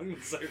walk along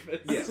the surface.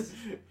 Yes,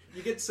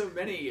 you get so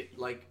many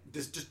like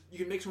just you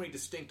can make so many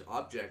distinct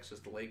objects as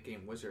the late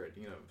game wizard.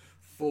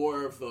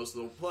 4 of those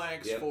little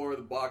planks, 4 of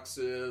the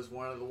boxes,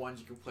 1 of the ones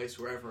you can place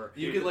wherever.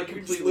 You can like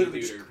completely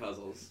neuter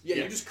puzzles. Yeah,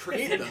 you just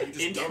created them.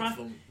 You just dumped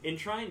them. In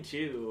Trine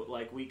 2,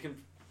 like we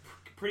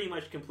pretty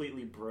much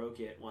completely broke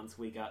it once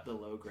we got the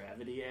low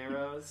gravity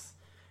arrows.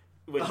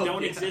 Which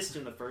don't exist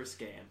in the first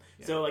game.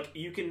 Yeah. So like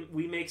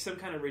we make some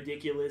kind of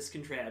ridiculous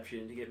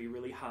contraption to get me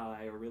really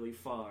high or really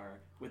far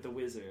with the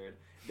wizard.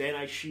 Then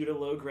I shoot a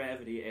low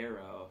gravity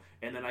arrow,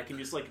 and then I can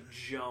just like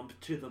jump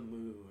to the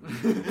moon.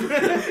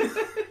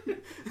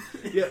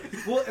 Yeah,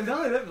 well, and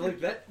not only that,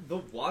 like the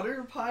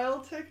water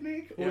pile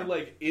technique, or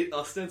like it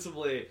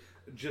ostensibly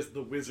just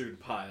the wizard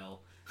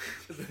pile.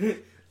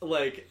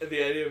 Like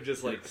the idea of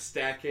just like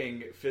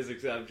stacking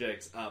physics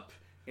objects up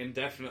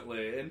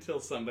indefinitely until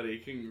somebody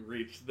can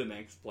reach the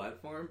next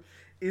platform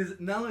is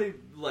not only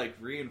like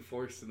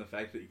reinforced in the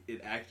fact that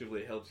it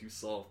actively helps you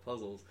solve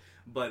puzzles,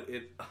 but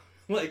it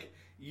like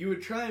you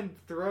would try and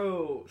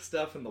throw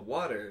stuff in the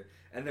water,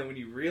 and then when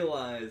you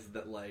realize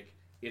that like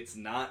it's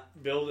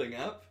not building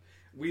up,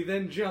 we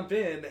then jump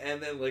in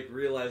and then like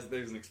realize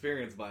there's an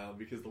experience vial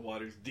because the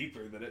water's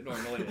deeper than it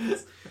normally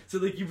is. So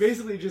like you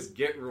basically just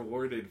get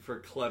rewarded for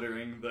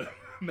cluttering the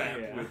map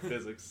with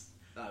physics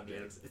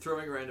objects.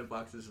 Throwing random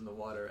boxes in the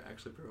water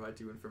actually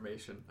provides you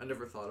information. I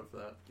never thought of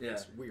that. Yeah.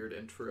 It's weird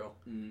and true.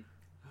 Mm.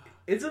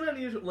 It's an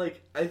unusual,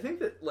 like, I think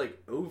that,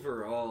 like,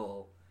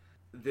 overall,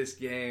 this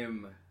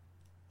game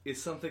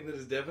is something that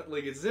is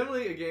definitely, it's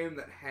definitely a game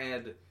that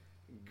had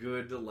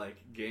good,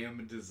 like,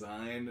 game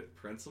design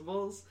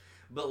principles,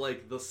 but,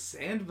 like, the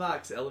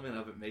sandbox element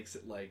of it makes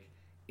it, like,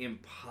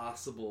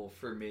 impossible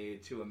for me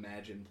to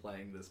imagine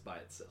playing this by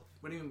itself.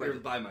 What do you mean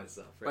by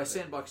myself? Right by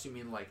sandbox, you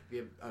mean like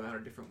the amount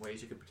of different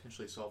ways you could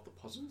potentially solve the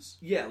puzzles?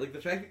 Yeah, like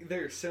the fact that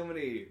there are so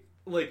many,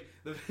 like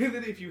the fact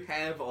that if you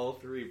have all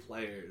 3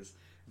 players,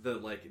 the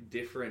like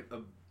different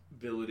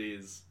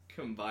abilities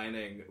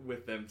combining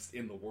with them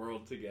in the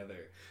world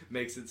together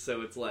makes it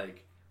so it's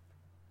like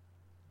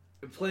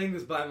playing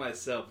this by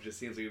myself just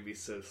seems like it'd be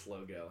so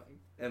slow going,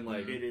 and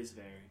like it is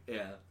very.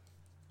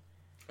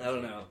 I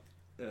don't know.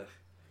 Ugh.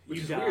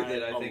 Which is weird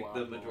that I think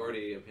the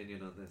majority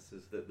opinion on this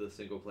is that the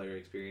single player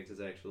experience is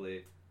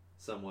actually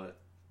somewhat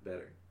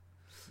better.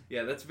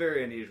 Yeah, that's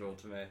very unusual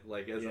to me.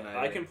 Like, as an idea.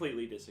 I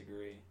completely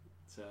disagree.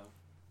 So,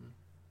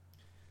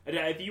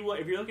 if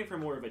you're looking for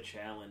more of a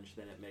challenge,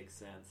 then it makes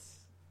sense.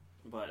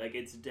 But like,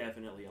 it's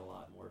definitely a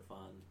lot more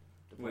fun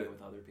to play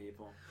with other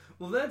people.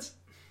 Well, that's,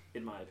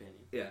 in my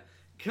opinion. Yeah,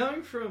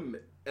 coming from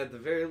at the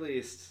very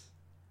least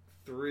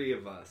 3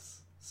 of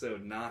us, so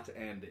not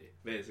Andy,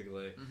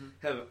 basically,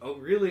 have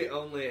really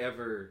only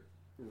ever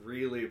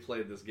really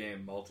played this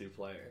game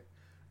multiplayer.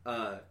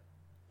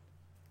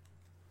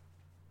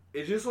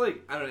 It's just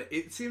like, I don't know,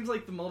 it seems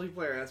like the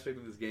multiplayer aspect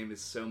of this game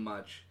is so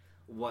much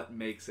what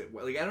makes it,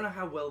 like, I don't know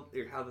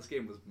how this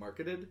game was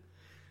marketed,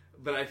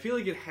 but I feel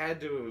like it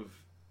had to have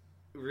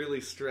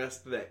really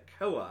stressed that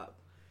co-op.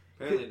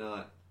 Apparently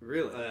not.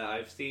 Really?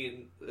 I've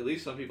seen, at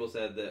least some people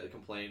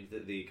complained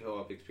that the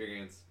co-op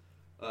experience,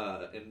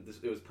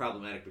 it was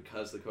problematic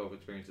because the co-op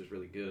experience is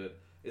really good,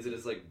 is that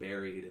it's like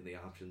buried in the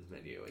options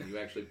menu, and you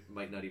actually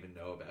might not even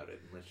know about it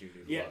unless you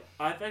knew the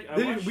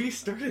love. We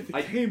started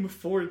the game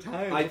 4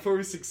 times before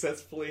we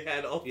successfully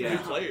had all 3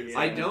 players. Yeah.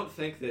 I don't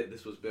think that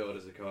this was built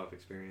as a co-op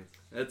experience.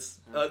 That's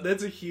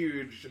a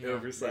huge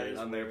oversight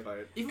on their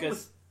part.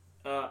 Because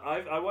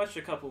I watched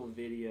a couple of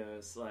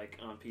videos like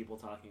on people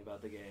talking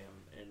about the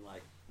game in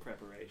like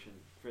preparation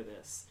for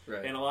this,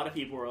 right. And a lot of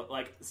people were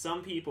like,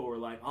 some people were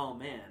like, "Oh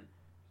man,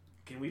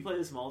 can we play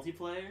this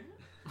multiplayer?"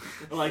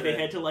 Like they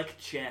had to like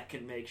check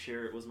and make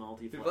sure it was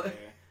multiplayer.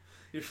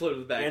 You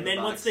floated back. And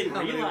then once they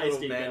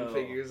realized it, though,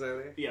 figures are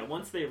there? Yeah,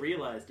 once they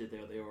realized it,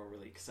 though, they were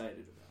really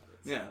excited about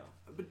it. So. Yeah,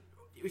 but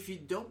if you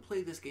don't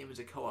play this game as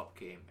a co-op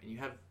game and you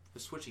have the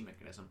switching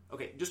mechanism,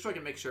 okay, just so I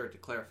can make sure to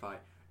clarify,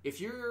 if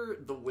you're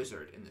the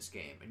wizard in this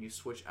game and you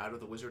switch out of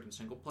the wizard in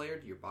single player,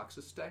 do your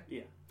boxes stay?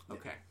 Yeah.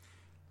 Okay.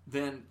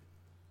 Then,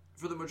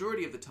 for the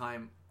majority of the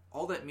time,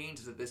 all that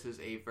means is that this is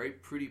a very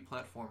pretty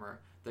platformer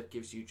that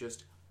gives you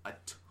just a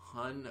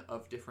ton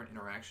of different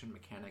interaction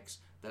mechanics,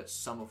 that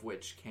some of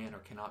which can or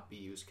cannot be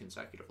used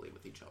consecutively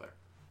with each other.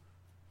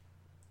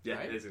 Yeah,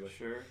 right? basically.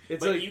 Sure.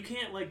 It's but like, you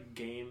can't like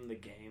game the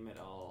game at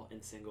all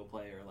in single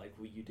player like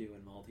what you do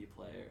in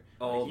multiplayer.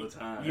 All like, the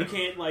time. You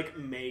can't like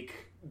make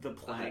the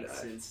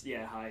planks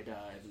high high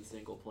dive in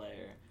single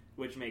player,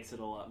 which makes it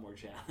a lot more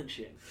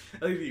challenging. I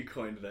think you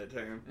coined that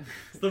term.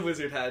 It's the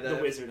wizard high dive.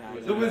 The wizard high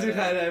dive. The wizard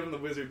high dive and the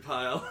wizard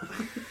pile.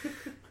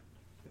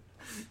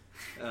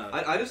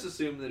 I just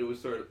assumed that it was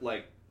sort of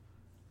like,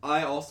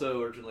 I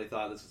also originally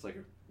thought this was like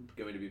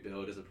going to be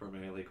billed as a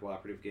permanently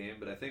cooperative game,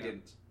 but I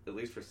think at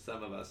least for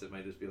some of us, it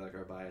might just be like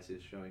our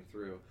biases showing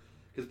through.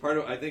 Because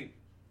I think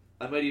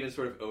I might even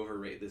sort of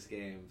overrate this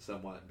game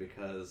somewhat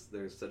because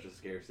there's such a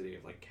scarcity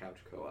of like couch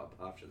co-op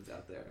options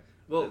out there.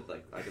 Well,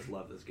 like I just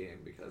love this game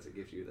because it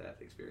gives you that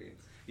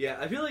experience. Yeah,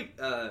 I feel like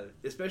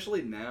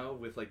especially now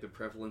with like the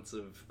prevalence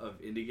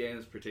of indie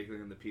games,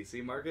 particularly in the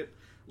PC market,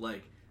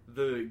 like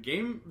the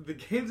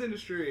games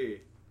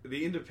industry,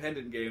 the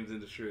independent games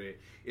industry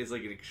is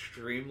like an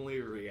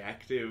extremely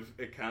reactive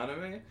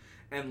economy.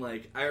 And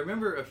like I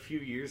remember a few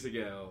years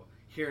ago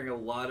hearing a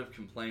lot of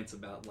complaints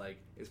about like,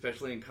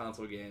 especially in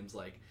console games,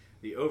 like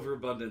the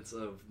overabundance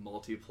of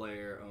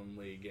multiplayer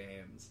only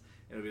games.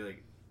 And it'll be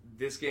like,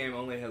 this game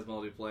only has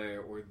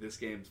multiplayer, or this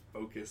game's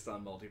focused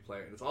on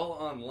multiplayer, and it's all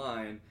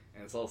online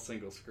and it's all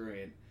single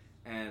screen.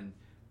 And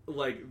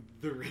like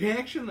the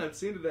reaction I've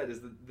seen to that is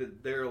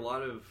that there are a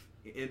lot of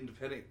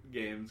independent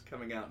games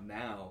coming out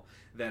now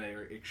that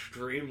are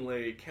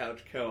extremely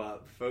couch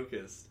co-op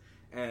focused,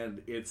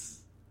 and it's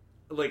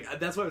like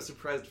that's why I was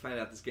surprised to find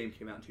out this game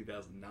came out in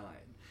 2009,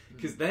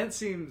 because that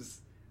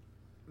seems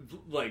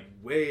like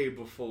way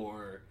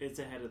before. It's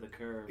ahead of the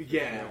curve.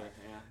 Yeah.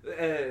 Sure.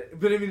 Yeah.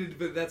 But I mean,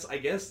 that's I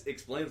guess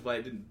explains why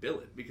I didn't bill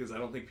it, because I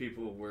don't think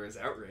people were as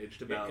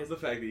outraged about the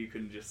fact that you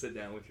couldn't just sit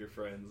down with your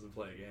friends and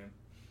play a game.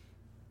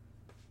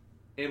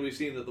 And we've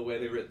seen that the way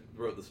they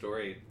wrote the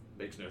story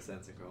makes no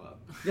sense in co-op.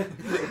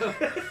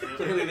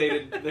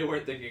 Clearly they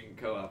weren't thinking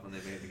co-op when they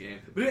made the game.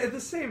 But at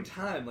the same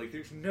time, like,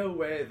 there's no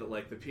way that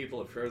like the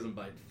people at Frozen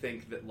Byte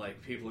think that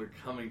like people are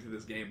coming to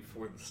this game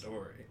for the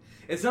story.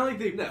 It's not like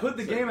they put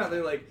the game out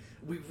there like,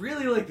 we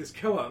really like this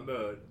co-op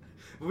mode,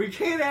 but we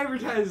can't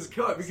advertise this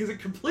co-op because it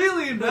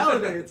completely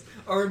invalidates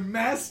our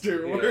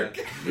masterwork.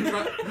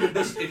 Yeah.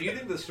 If you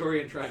think the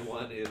story in Trine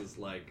 1 is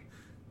like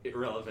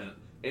irrelevant,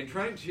 in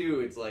Trine 2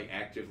 it's like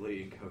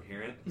actively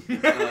incoherent.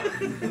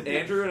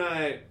 Andrew and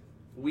I,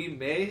 we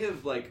may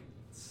have like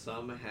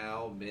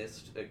somehow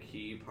missed a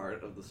key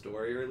part of the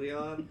story early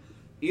on.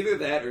 Either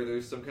that, or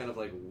there's some kind of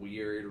like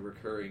weird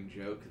recurring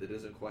joke that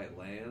doesn't quite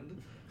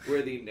land,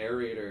 where the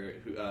narrator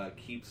who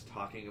keeps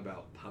talking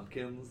about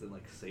pumpkins and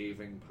like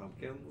saving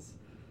pumpkins,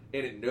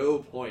 and at no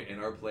point in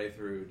our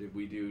playthrough did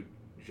we do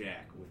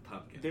jack with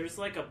pumpkins. There's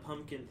like a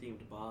pumpkin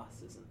themed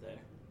boss, isn't there?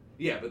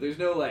 Yeah, but there's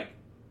no like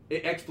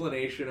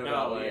explanation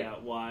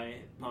about why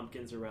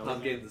pumpkins are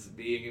relevant. Pumpkins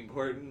being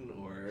important,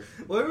 or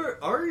well,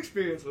 our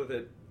experience with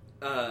it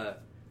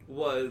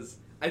was,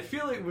 I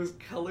feel it was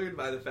colored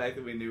by the fact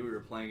that we knew we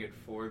were playing it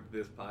for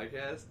this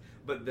podcast,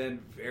 but then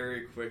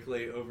very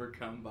quickly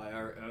overcome by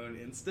our own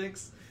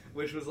instincts,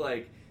 which was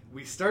like,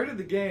 we started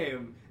the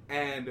game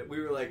And we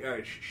were like, all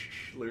right,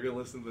 shh, we're gonna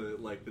listen to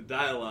like the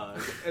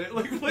dialogue, and it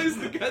like plays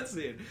the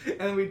cutscene,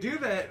 and we do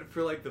that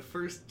for like the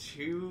first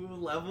 2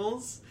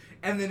 levels,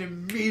 and then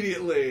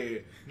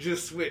immediately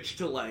just switch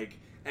to like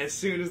as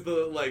soon as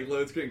the like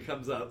load screen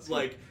comes up,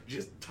 like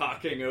just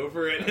talking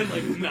over it and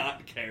like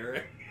not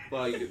caring.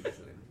 Well, you did the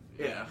same.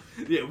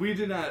 Yeah, we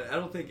did not. I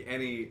don't think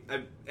Andy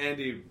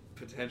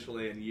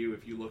potentially, and you,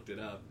 if you looked it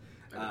up.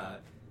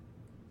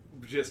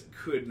 Just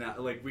could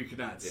not, like, we could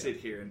not sit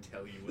here and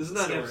tell you what This is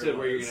the not an story episode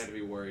where you're was. going to have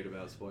to be worried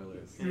about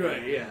spoilers.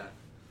 Right, yeah.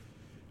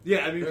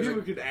 Yeah, I mean, There's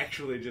people could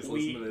actually just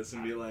listen to this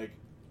and be like,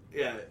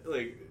 yeah,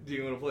 like, do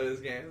you want to play this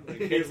game? Like,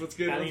 here's what's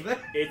good I with mean, that.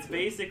 it's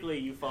basically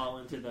you fall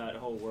into that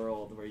whole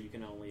world where you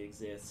can only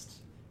exist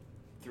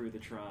through the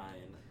Trine,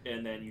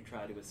 and then you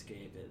try to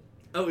escape it.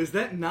 Oh, is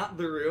that not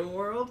the real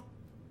world?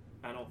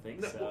 I don't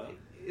think No, so. well,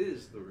 it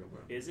is the real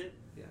world. Is it?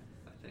 Yeah,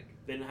 I think.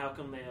 Then how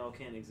come they all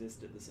can't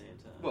exist at the same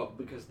time? Well,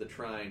 because the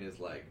Trine is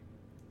like,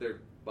 their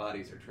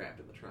bodies are trapped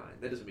in the Trine.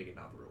 That doesn't make it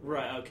not the real world.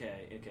 Right,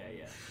 okay,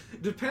 yeah.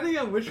 Depending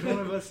on which one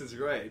of us is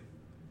right.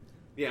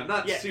 Yeah, I'm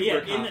not Yeah, super yeah.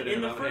 confident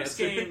In the about my first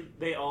answer. game,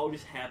 they all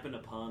just happen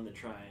upon the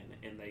Trine,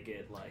 and they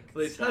get like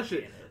They stuck touch in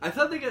it. I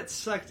thought they got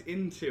sucked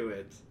into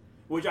it.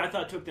 which I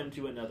thought took them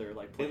to another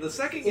like. In the place.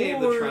 second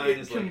game, Or the Trine it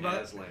is like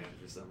combi- Aslan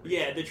for some reason.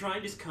 Yeah, the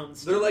Trine just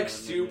comes. They're to like them,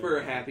 super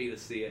and then- happy to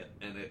see it,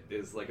 and it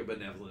is like a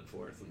benevolent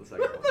force in the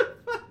second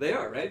one. They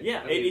are, right?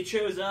 Yeah, I mean, it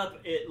shows up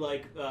at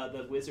like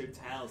the wizard's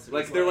house. and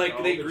like it's they're like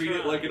oh, they the greet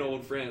it like an Trine.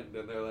 old friend,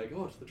 and they're like,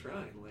 "Oh, it's the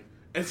Trine." Like,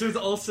 And so it's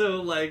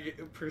also,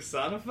 like,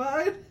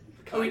 personified?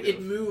 I mean, kind it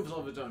of. moves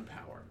of its own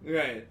power.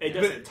 Right. It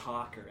But doesn't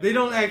talk or. they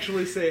don't anything.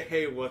 actually say,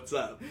 hey, what's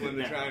up, when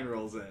the No. Trine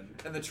rolls in.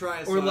 And the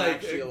Trine is Or not like,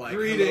 actually like,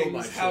 greetings, hello,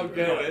 my how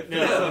children. goeth? No,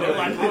 Yeah. they're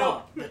like, They don't-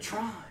 oh, the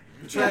Trine.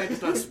 The Trine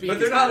does not speak. But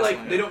they're its not native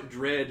like they language. don't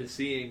dread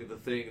seeing the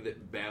thing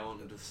that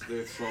bound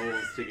their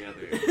souls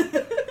together.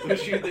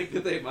 Which you think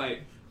that they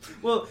might?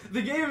 Well,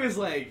 the game is,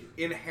 like,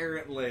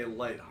 inherently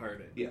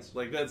lighthearted. Yes.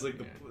 Like, that's, like,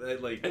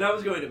 like... And I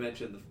was going to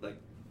mention, like,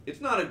 it's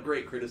not a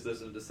great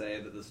criticism to say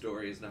that the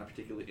story is not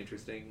particularly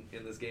interesting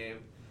in this game.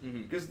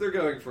 Mhm. Because they're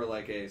going for,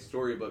 like, a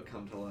storybook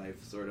come to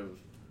life sort of.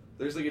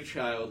 There's, like, a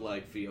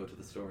childlike feel to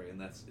the story, and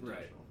that's intentional.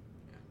 Right.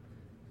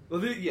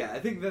 Well, yeah, I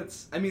think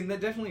that's... I mean, that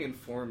definitely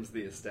informs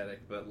the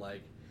aesthetic, but,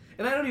 like...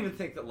 And I don't even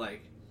think that,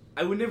 like...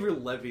 I would never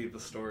levy the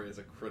story as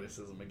a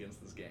criticism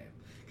against this game.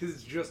 Because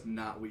it's just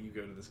not what you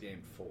go to this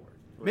game for.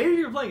 Maybe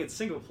you're playing it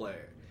single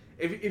player.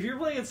 If you're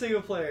playing it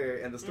single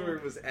player and the story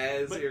was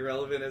as But-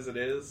 irrelevant as it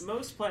is...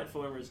 Most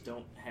platformers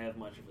don't have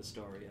much of a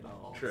story at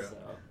all. True. So.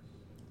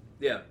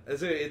 Yeah,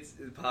 so it's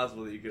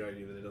possible that you could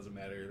argue that it doesn't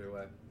matter either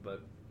way,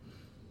 but...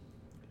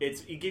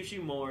 It gives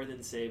you more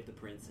than Save the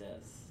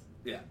Princess.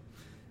 Yeah.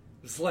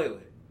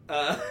 Slightly.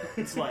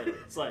 Slightly.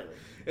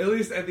 At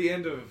least at the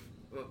end of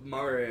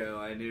Mario,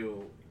 I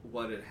knew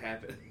what had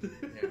happened.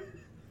 Yeah.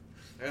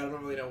 I don't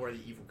really know where the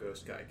evil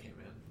ghost guy came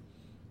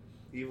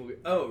in. Evil...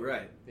 Oh,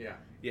 right. Yeah.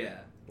 Yeah.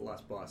 The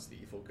last boss, the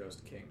evil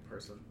ghost king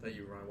person that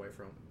you run away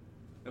from.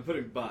 I'm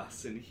putting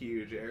boss in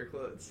huge air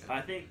quotes.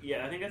 I think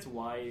that's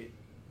why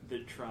the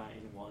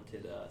Trine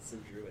wanted us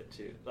and drew it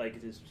to,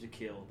 like, just to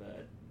kill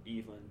that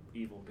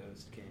evil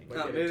ghost king. Like,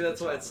 Oh, get maybe it to that's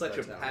the why top it's of such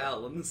a that tower.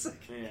 pal in the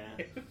second Yeah.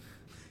 game.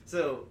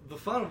 So, the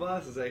final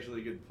boss is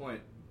actually a good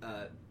point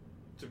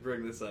to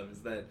bring this up, is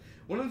that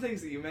one of the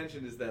things that you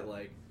mentioned is that,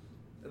 like,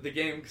 the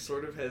game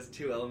sort of has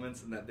two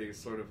elements, in that there's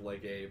sort of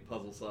like a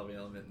puzzle-solving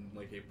element and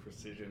like a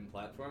precision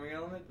platforming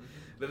element.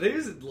 But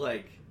there's,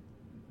 like,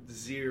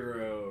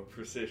 zero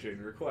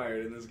precision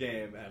required in this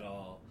game at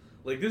all.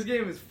 Like, this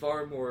game is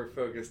far more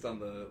focused on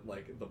the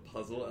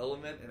puzzle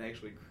element and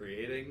actually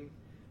creating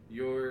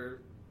your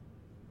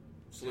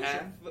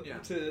path Yeah.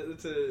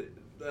 to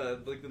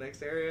like the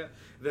next area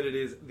than it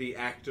is the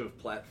act of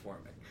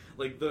platforming.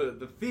 Like,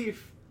 the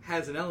thief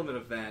has an element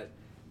of that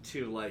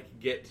to, like,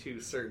 get to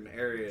certain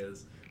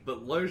areas,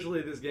 but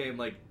largely this game,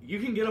 like, you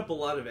can get up a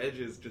lot of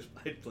edges just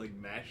by, like,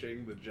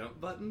 mashing the jump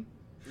button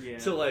Yeah.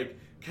 to, like,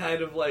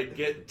 kind of, like,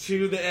 get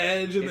to the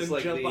edge and It's then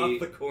like jump the, off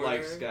the corner.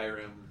 like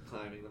Skyrim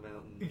climbing the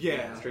mountain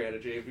Yeah.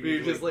 strategy. If You're you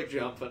just, just like,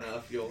 jump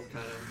enough, you'll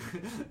kind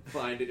of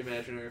find an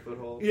imaginary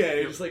foothold. Yeah,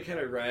 you're just, like, kind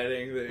of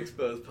riding the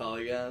exposed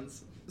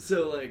polygons.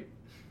 So, like,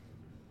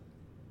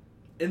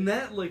 in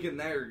that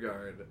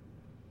regard,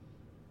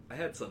 I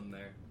had something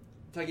there.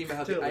 Talking about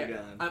how Totally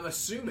gone. I'm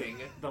assuming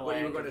The what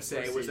you were lack going to of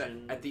say was that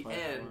precision at the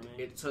end platforming.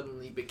 it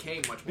suddenly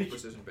became much more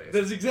precision based.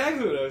 That's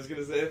exactly what I was going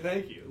to say.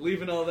 Thank you.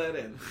 Leaving all that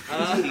in.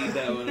 Teed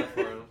that one up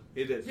for him.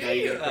 He did. Now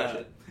you gotta crush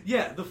it.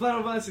 Yeah, the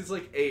final boss is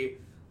like a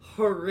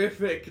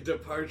horrific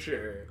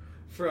departure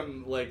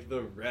from like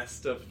the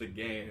rest of the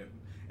game.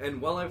 And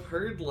while I've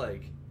heard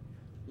like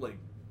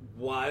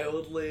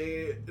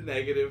wildly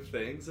negative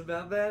things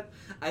about that,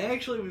 I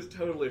actually was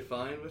totally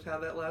fine with how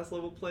that last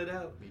level played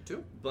out. Me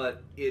too.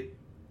 But it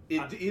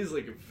is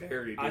like a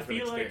very different I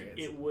feel experience.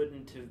 like it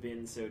wouldn't have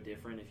been so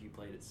different if you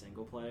played it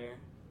single player,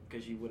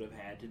 because you would have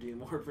had to do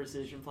more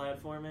precision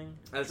platforming.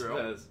 I True.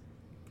 suppose.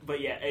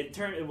 But yeah, it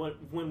turned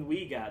when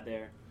we got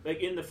there.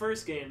 Like in the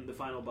first game, the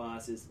final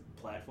boss is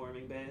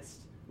platforming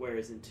based,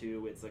 whereas in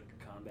 2 it's like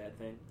a combat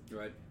thing.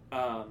 Right.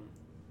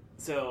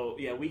 So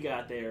yeah, we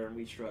got there and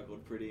we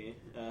struggled pretty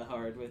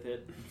hard with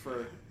it.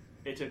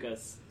 It took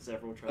us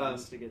several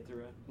tries to get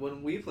through it.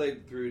 When we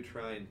played through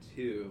Trine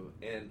 2,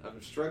 and I'm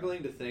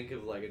struggling to think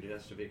of like a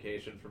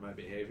justification for my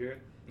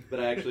behavior, but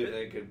I actually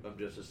think I'm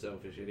just a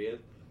selfish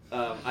idiot.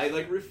 I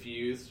like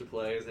refuse to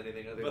play as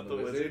anything other than the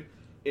wizard.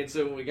 And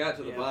so when we got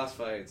to the boss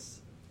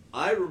fights,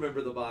 I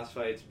remember the boss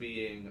fights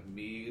being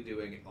me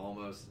doing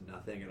almost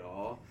nothing at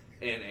all,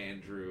 and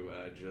Andrew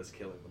just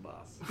killing the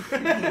boss.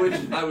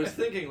 Which I was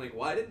thinking, like,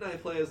 why didn't I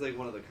play as like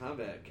one of the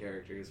combat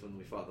characters when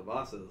we fought the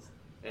bosses?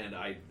 And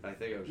I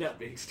think I was just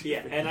being stupid.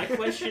 Yeah, and I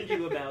questioned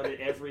you about it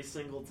every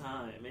single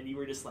time, and you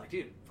were just like,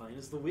 dude, fine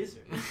as the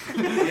wizard.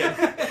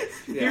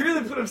 He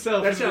really put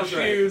himself in the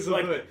shoes of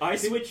like, I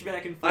switched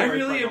back and forth. I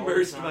really like,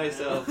 immersed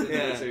myself in the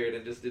wizard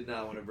and just did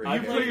not want to bring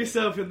it. You put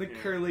yourself in the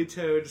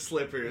curly-toed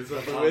slippers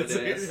of the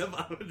wizard of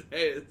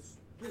Amadeus.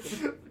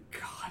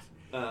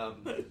 God.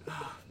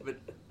 But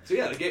so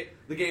yeah,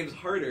 the game's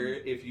harder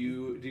if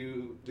you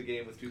do the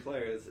game with 2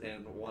 players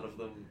and one of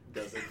them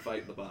doesn't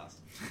fight the boss.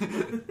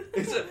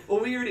 It's a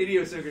weird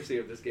idiosyncrasy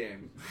of this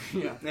game.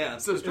 Yeah.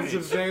 So strange.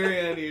 It's very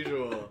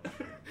unusual.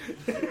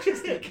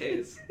 Just in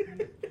case.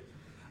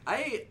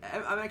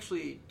 I'm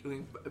actually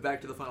going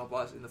back to the final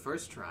boss in the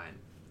first Trine.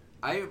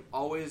 I am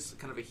always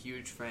kind of a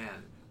huge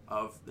fan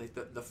of like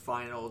the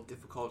final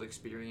difficult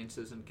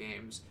experiences in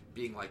games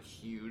being like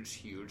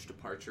huge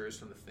departures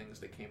from the things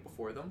that came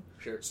before them.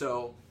 Sure.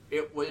 So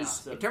it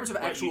was in terms of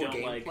actual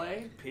gameplay.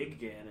 Like Pig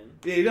Ganon.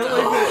 Yeah, you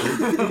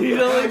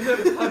don't like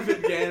the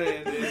Puppet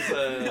Ganon is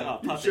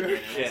Puppet sure. Ganon.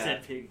 I Yeah.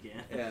 said Pig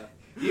Ganon. Yeah.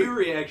 Your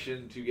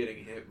reaction to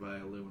getting hit by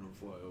aluminum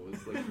foil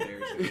was like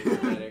embarrassingly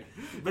dramatic.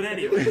 But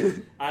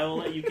anyway, I will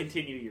let you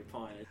continue your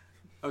point.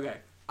 Okay,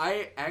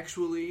 I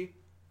actually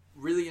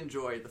really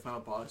enjoyed the final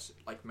boss,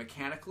 like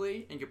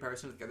mechanically, in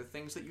comparison to the other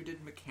things that you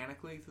did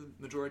mechanically through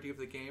the majority of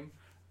the game.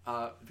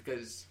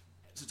 Because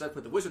since I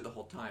played the wizard the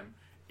whole time,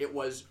 it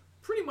was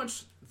pretty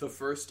much the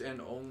first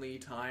and only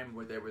time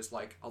where there was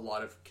like a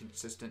lot of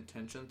consistent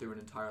tension through an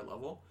entire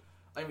level.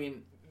 I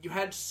mean, you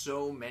had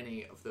so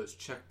many of those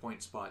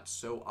checkpoint spots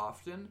so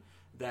often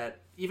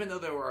that even though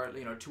there were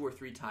 2 or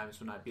 3 times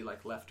when I'd be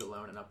like left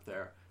alone and up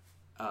there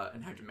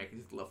and had to make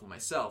it to the level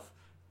myself,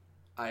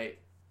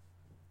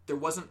 there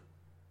wasn't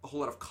a whole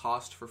lot of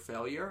cost for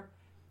failure,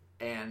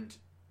 and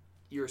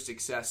your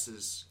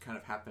successes kind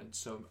of happened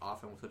so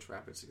often with such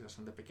rapid success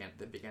and that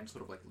began to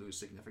sort of like lose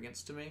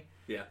significance to me.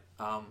 Yeah.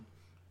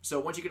 So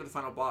once you get to the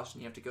final boss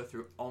and you have to go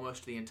through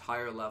almost the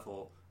entire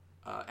level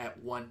at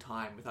one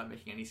time without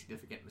making any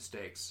significant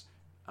mistakes,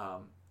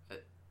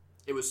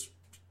 it was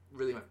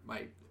really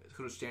my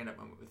sort of stand-up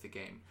moment with the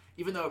game.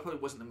 Even though it probably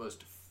wasn't the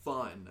most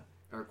fun,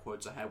 air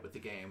quotes, I had with the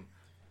game,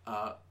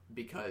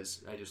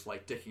 because I just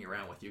like dicking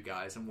around with you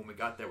guys, and when we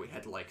got there we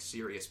had like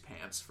serious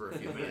pants for a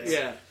few minutes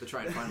to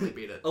try and finally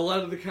beat it. A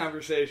lot of the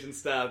conversation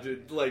stopped.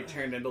 It like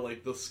turned into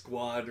like the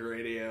squad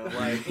radio,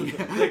 like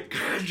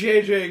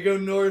JJ go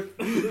north,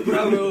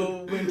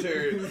 Bravo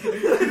Winter.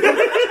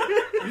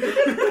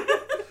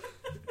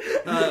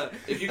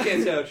 If you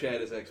can't tell,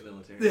 Chad is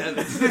ex-military. Yeah,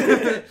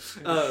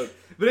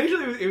 but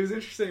actually it was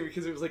interesting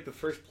because it was like the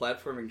first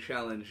platforming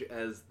challenge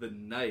as the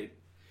knight,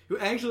 who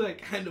actually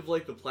like kind of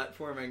like the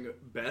platforming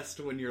best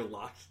when you're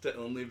locked to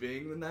only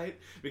being the knight,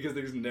 because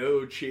there's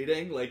no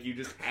cheating, like you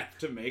just have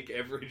to make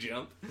every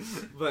jump.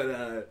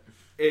 But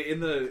in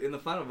the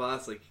final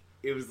boss, like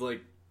it was a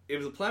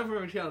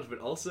platforming challenge, but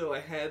also I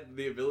had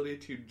the ability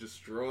to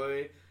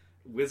destroy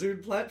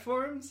wizard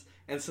platforms,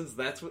 and since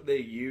that's what they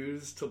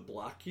use to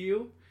block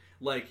you,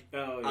 like,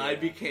 I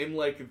became,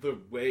 like, the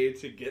way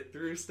to get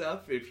through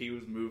stuff if he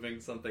was moving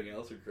something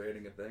else or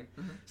creating a thing.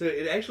 Mm-hmm. So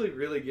it actually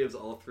really gives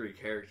all 3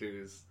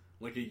 characters,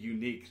 like, a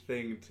unique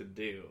thing to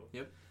do.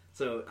 Yep.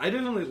 So I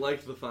definitely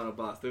liked the final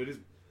boss, though it is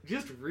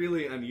just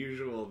really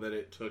unusual that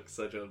it took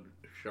such a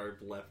sharp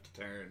left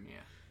turn. Yeah.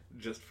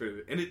 Just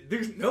for... And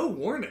there's no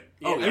warning.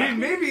 Yeah. I mean,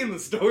 maybe in the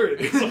story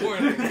there's a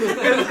warning.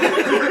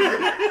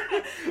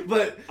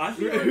 But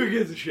who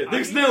gives a shit?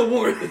 There's no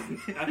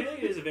warning. I feel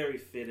like it is a very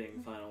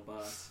fitting final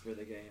boss for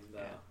the game,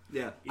 though.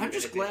 Yeah. I'm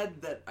just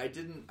glad that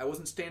I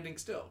wasn't standing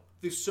still.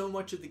 There's so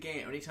much of the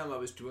game. Anytime I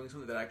was doing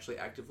something that actually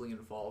actively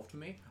involved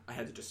me, I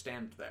had to just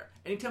stand there.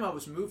 Anytime I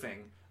was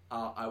moving,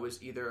 I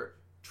was either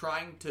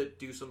trying to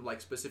do some like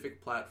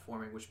specific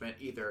platforming, which meant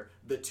either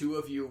the 2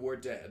 of you were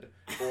dead,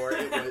 or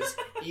it was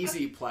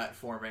easy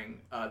platforming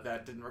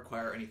that didn't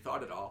require any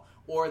thought at all,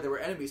 or there were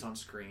enemies on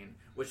screen,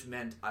 which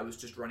meant I was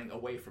just running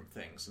away from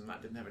things and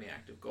didn't have any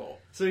active goal.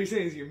 So you're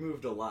saying you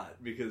moved a lot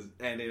because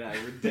Andy and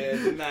I were dead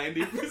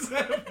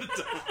 90% of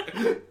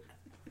the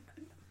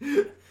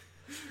time.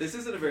 This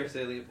isn't a very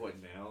salient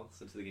point now,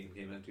 since the game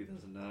came out in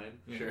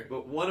 2009. Sure.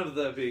 But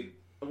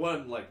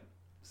one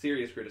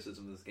serious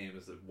criticism of this game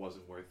is that it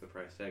wasn't worth the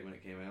price tag when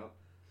it came out.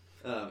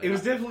 It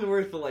was definitely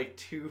worth the like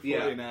 $2.49.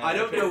 Yeah, I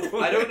don't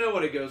know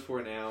what it goes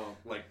for now,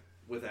 like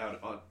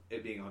without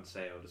it being on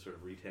sale to sort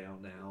of retail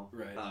now.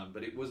 Right.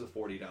 But it was a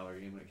 $40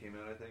 game when it came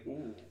out, I think.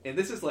 Ooh. And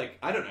this is like,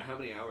 I don't know how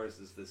many hours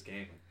is this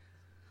game.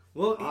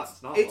 Well,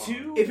 It's not it,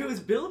 long. if it was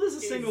billed as a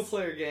It's- single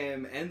player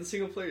game and the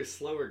single player is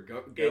slower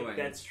going,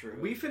 that's true.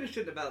 We finished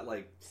it in about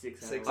like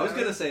 6 6 hours. I was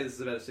gonna say this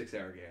is about a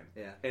 6-hour game,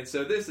 yeah. and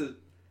so this is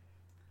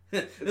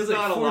It It's was like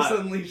not a Force lot.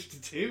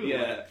 Unleashed 2.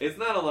 yeah, it's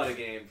not a lot of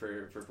game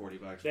for $40,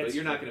 but That's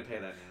you're not true. gonna pay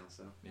that now,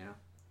 so Yeah.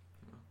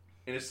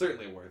 and it's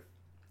certainly worth.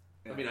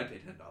 Yeah. I mean, I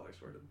paid $10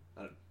 for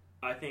it.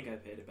 I think I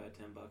paid about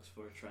 $10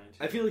 for trying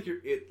to. I feel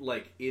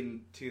like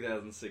in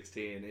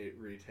 2016 it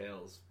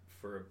retails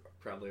for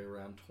probably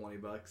around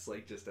 $20,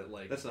 like just at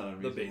like That's not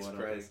the unreasonable. base I don't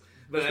price. think.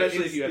 But Especially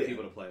it's- if you have yeah.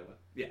 people to play with.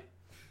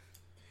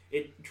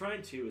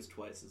 Trying 2 is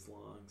twice as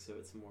long, so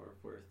it's more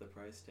worth the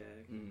price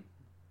tag. Mm.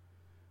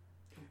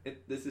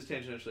 This is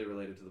tangentially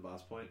related to the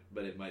boss point,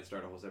 but it might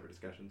start a whole separate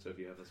discussion. So if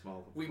you have a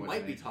small, We point might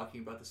to be make-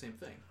 talking about the same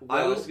thing.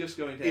 I Well, was just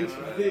going to. If,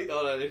 ask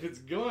hold on, if it's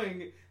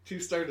going to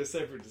start a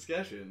separate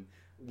discussion,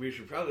 we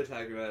should probably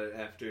talk about it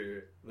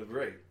after the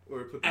break,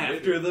 or put the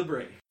after the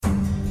break.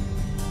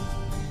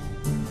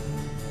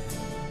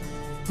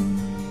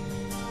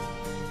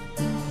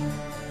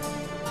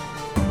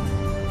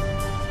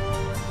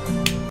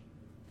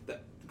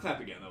 Clap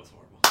again. That was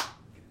horrible.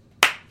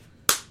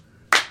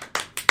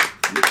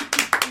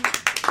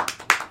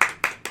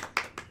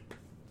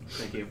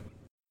 Thank you.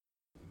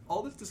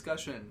 All this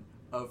discussion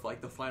of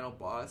like the final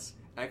boss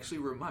actually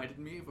reminded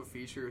me of a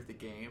feature of the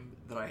game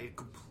that I had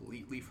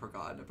completely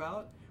forgotten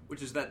about,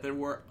 which is that there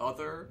were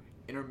other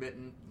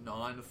intermittent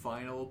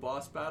non-final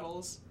boss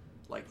battles,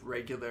 like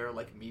regular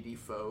like meaty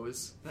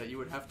foes that you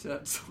would have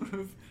to sort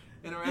of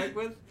interact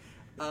with.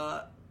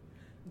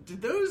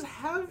 Did those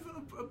have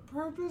a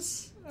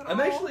purpose at all? I'm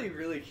actually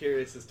really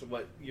curious as to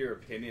what your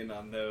opinion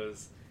on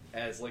those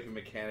as like a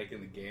mechanic in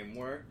the game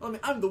were. I mean,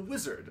 I'm the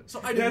wizard, so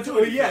I didn't That's do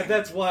well, anything. yeah,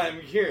 that's why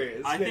I'm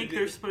curious. I think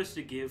they're supposed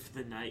to give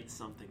the knight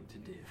something to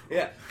do.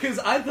 yeah, because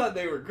I thought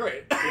they were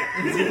great.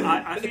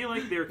 I feel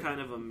like they're kind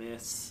of a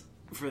miss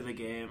for the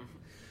game.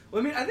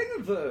 Well, I mean, I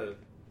think that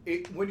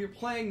when you're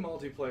playing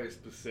multiplayer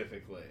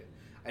specifically,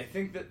 I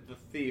think that the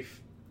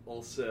thief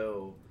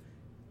also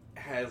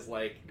has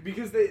like,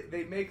 because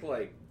they make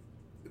like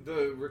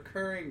the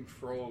recurring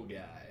troll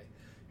guy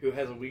who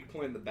has a weak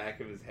point in the back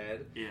of his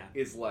head Yeah.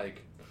 is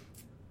like,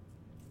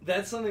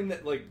 that's something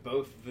that like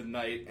both the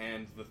knight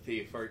and the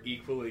thief are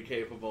equally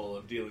capable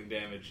of dealing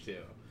damage to.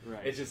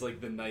 Right. It's just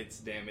like the knight's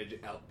damage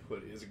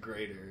output is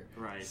greater.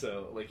 Right.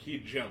 So like he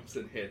jumps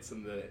and hits,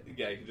 and the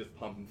guy can just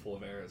pump him full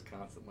of arrows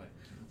constantly.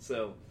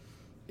 So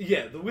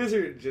yeah, the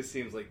wizard just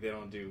seems like they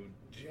don't do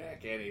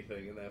jack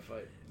anything in that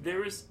fight. There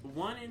was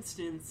one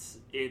instance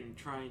in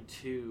Trine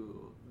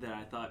 2 that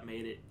I thought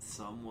made it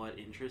somewhat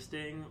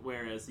interesting,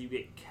 whereas you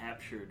get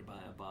captured by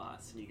a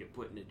boss and you get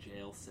put in a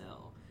jail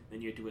cell,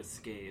 then you have to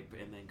escape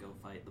and then go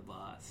fight the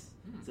boss.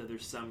 So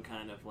there's some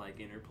kind of like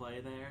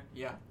interplay there,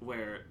 Yeah.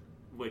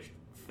 which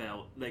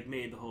felt like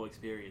made the whole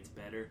experience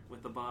better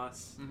with the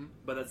boss. Mhm.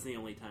 But that's the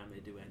only time they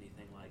do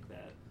anything like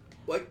that.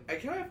 Like I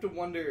kind of have to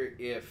wonder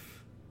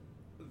if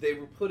they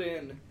were put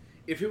in,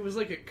 if it was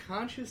like a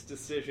conscious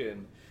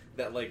decision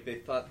that like they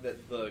thought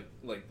that the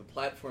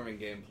platforming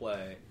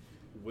gameplay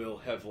will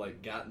have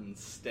like gotten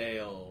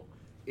stale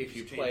if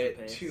you Just play change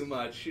the it pace. too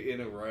much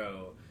in a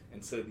row,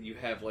 and so that you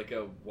have like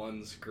a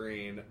one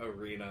screen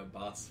arena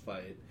boss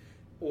fight,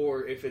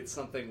 or if it's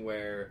something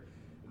where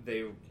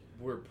they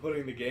were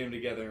putting the game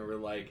together and were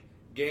like,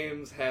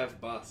 games have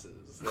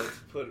bosses, let's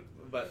put,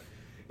 but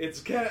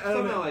it's kind of, I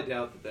don't know. Somehow I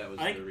doubt that was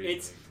I the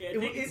reason.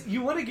 think it's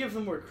You want to give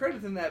them more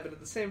credit than that, but at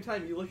the same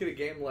time, you look at a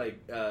game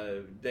like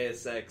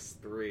Deus Ex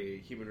 3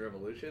 Human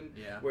Revolution,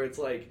 Yeah. where it's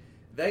like,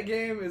 that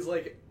game is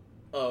like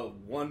a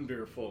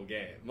wonderful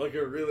game, like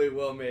a really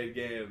well-made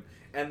game,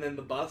 and then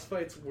the boss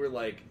fights were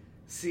like,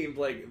 seemed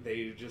like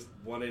they just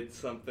wanted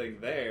something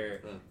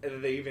there, and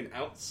then they even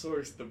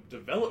outsourced the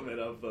development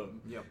of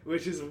them, Yep.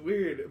 which is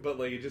weird, but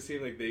like it just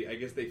seemed like I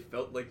guess they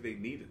felt like they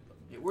needed them.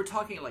 Yeah, we're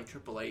talking like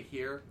AAA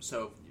here,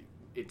 so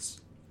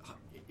it's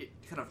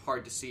kind of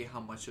hard to see how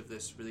much of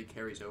this really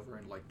carries over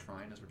in like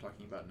Trine, as we're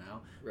talking about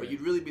now. Right. But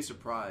you'd really be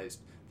surprised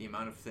the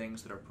amount of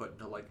things that are put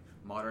into like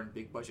modern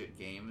big budget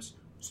games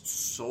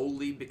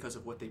solely because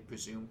of what they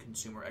presume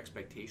consumer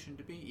expectation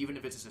to be, even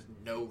if it's just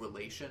no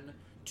relation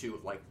to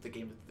like the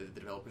game that the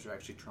developers are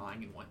actually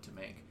trying and want to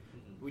make.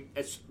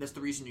 That's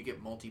the reason you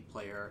get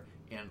multiplayer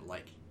in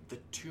like the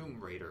Tomb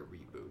Raider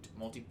reboot,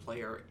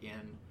 multiplayer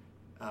in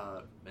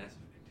Mass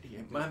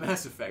Effect.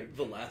 Mass Effect.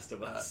 The Last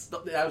of Us.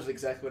 That was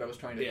exactly what I was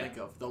trying to Yeah. think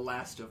of. The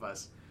Last of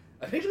Us.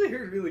 I've actually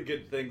heard really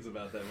good things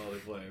about that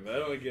multiplayer, but I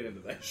don't want to get into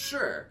that.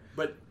 Sure,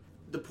 but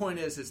the point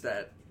is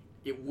that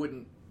it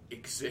wouldn't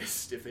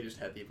exist if they just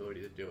had the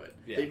ability to do it.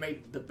 Yeah. They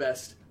made the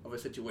best of a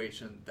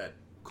situation that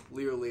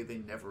clearly they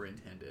never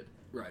intended.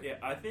 Right. Yeah,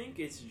 I think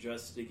it's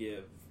just to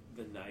give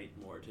the knight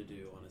more to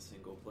do on a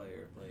single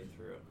player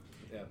playthrough.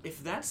 Yeah.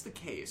 If that's the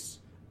case,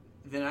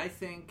 then I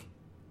think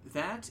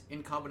that,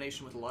 in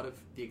combination with a lot of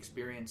the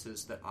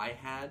experiences that I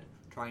had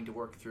trying to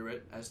work through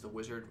it as the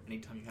wizard,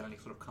 anytime you had any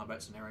sort of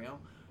combat scenario,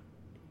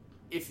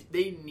 if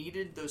they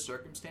needed those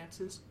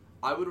circumstances,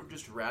 I would have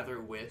just rather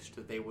wished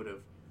that they would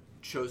have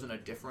chosen a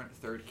different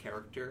third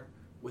character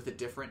with a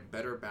different,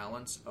 better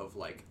balance of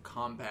like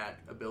combat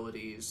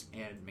abilities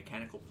and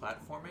mechanical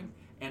platforming,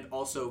 and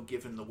also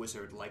given the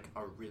wizard like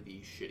a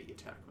really shitty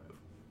attack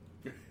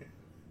move.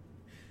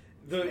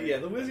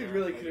 The wizard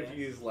really could have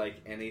used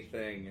like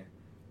anything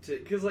to,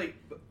 because like,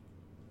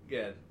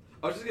 yeah.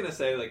 I was just gonna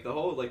say, like, the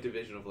whole like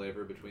division of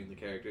labor between the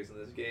characters in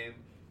this game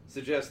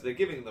suggests that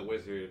giving the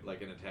wizard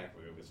like an attack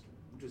move is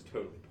just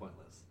totally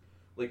pointless.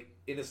 Like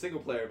in a single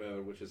player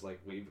mode, which is like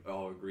we've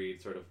all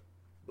agreed sort of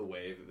the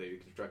way that they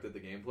constructed the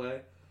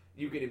gameplay,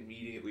 you can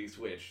immediately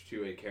switch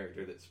to a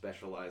character that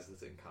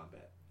specializes in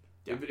combat.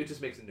 Yeah. It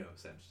just makes no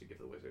sense to give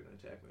the wizard an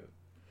attack move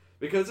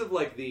because of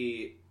like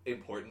the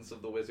importance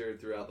of the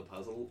wizard throughout the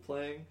puzzle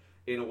playing.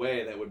 In a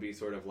way, that would be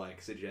sort of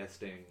like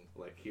suggesting,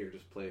 like, here,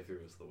 just play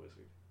through as the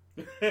wizard.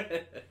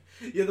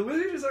 Yeah, the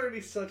wizard is already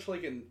such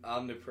like an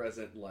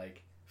omnipresent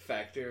like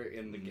factor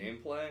in the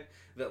gameplay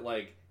that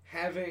like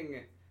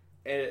having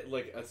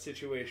a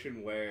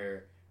situation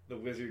where the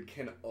wizard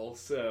can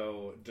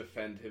also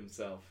defend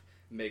himself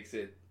makes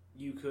it.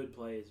 You could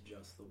play as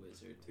just the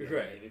wizard,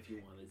 right? If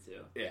you wanted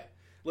to. Yeah,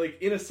 like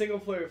in a single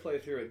player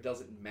playthrough, it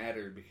doesn't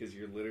matter because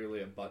you're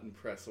literally a button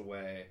press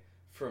away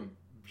from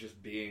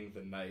just being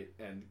the knight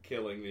and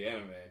killing the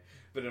enemy.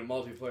 But in a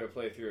multiplayer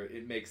playthrough,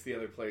 it makes the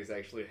other players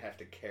actually have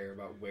to care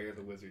about where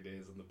the wizard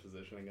is and the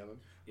positioning of him.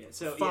 Yeah,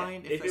 so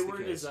Fine, if that's it the were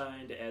case.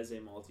 designed as a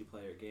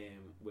multiplayer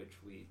game, which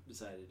we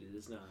decided it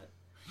is not,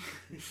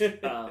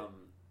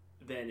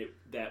 then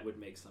that would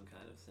make some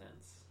kind of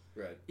sense.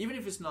 Right. Even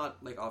if it's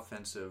not like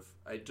offensive,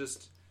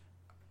 because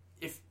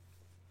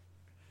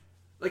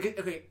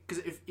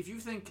if you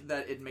think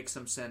that it makes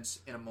some sense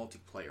in a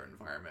multiplayer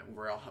environment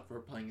where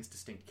we're playing as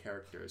distinct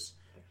characters,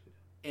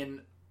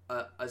 in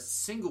a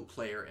single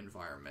player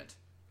environment,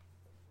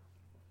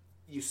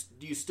 do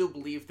you still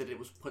believe that it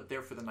was put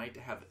there for the knight to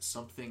have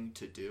something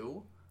to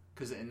do?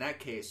 Because in that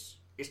case,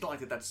 it's not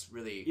like that's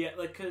really... Yeah,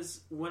 like,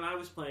 because when I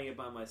was playing it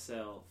by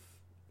myself,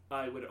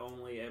 I would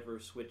only ever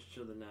switch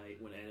to the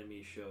knight when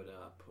enemies showed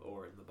up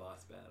or in the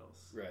boss battles.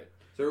 Right.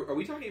 So are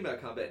we talking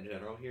about combat in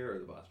general here, or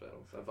the boss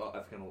battles?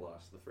 I've kind of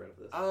lost the thread of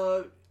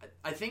this.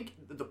 I think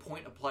the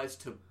point applies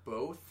to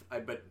both,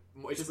 but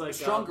it's Just like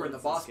stronger in the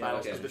goblins boss and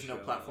battles skeletons because there's no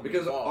show platform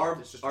Because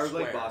involved. It's just a our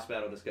square. like boss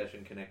battle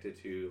discussion connected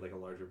to like a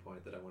larger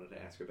point that I wanted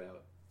to ask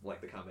about,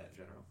 like the combat in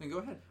general. Then go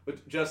ahead.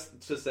 But just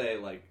to say,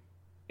 like,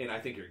 and I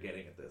think you're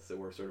getting at this, so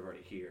we're sort of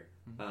already here.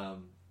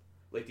 Mm-hmm.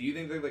 Like, do you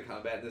think that the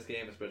combat in this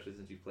game, especially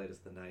since you've played as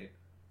the knight,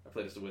 I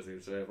played as the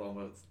wizard, so I have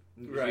almost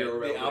Right. zero The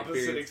relevant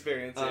opposite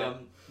experience. Yeah.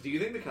 Do you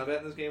think the combat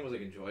in this game was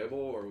like enjoyable,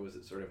 or was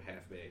it sort of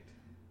half baked?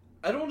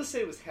 I don't want to say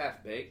it was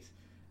half baked.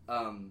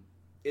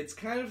 It's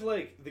kind of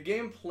like the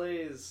game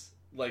plays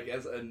like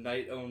as a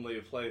night only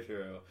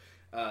playthrough.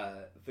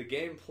 The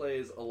game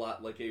plays a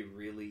lot like a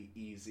really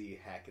easy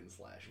hack and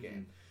slash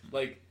game.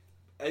 Like,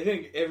 I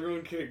think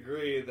everyone can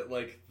agree that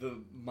like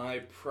my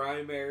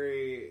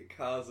primary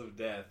cause of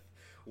death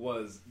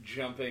was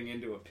jumping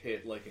into a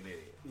pit like an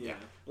idiot. Yeah.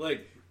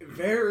 Like,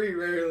 very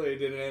rarely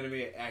did an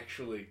enemy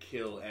actually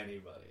kill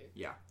anybody.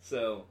 Yeah.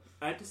 So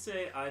I have to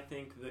say, I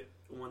think that,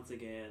 once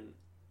again,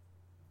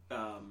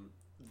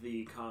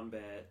 the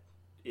combat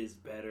is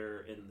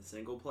better in the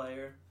single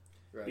player.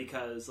 right.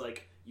 Because,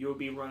 like, you'll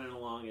be running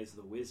along as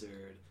the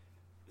wizard,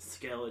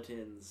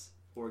 skeletons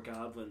or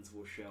goblins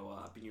will show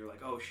up, and you're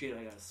like, oh shit,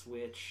 I gotta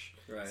switch.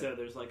 Right. So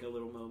there's, like, a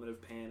little moment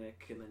of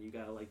panic, and then you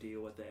gotta, like,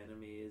 deal with the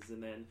enemies,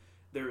 and then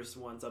there's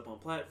ones up on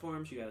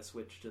platforms, you gotta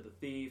switch to the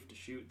thief to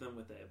shoot them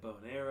with that bow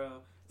and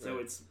arrow. So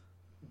Right. it's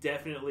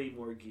definitely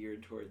more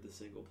geared toward the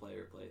single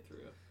player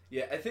playthrough.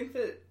 Yeah, I think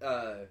that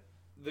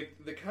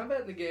the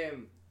combat in the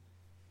game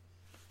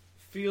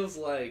feels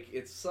like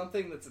it's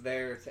something that's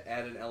there to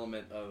add an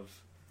element of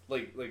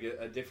like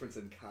a difference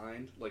in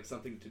kind, like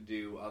something to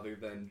do other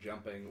than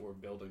jumping or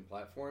building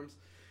platforms.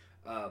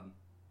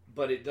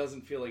 But it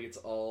doesn't feel like it's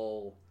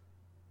all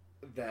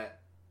that.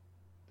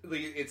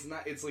 Like it's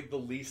not. It's like the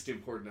least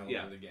important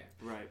element of the game.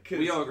 Right.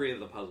 We all agree that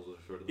the puzzles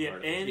are sort of the Yeah,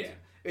 part and of it.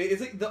 Yeah, it's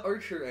like the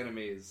archer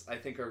enemies. I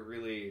think are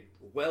really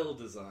well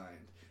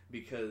designed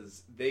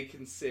because they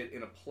can sit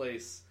in a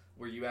place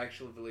where you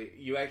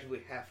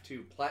actually have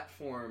to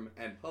platform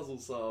and puzzle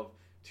solve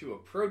to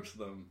approach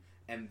them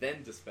and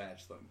then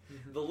dispatch them.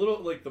 Mm-hmm. The little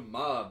like the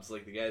mobs,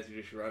 like the guys who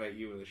just run at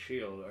you with a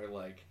shield, are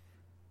like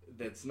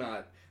they're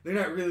not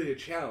really a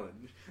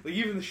challenge. Like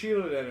even the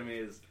shielded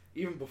enemies,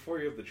 even before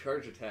you have the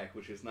charge attack,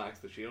 which just knocks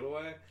the shield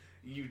away,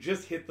 you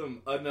just hit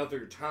them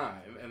another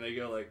time, and they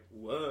go like,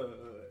 whoa,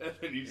 and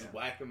then you just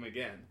whack them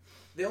again.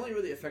 They only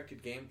really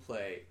affected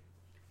gameplay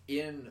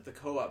in the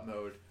co-op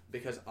mode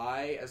because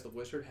I, as the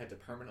wizard, had to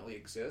permanently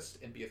exist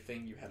and be a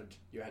thing you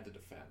had to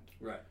defend.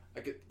 Right.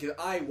 Because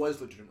I was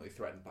legitimately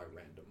threatened by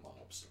random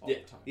mobs all the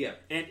time. Yeah.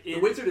 And The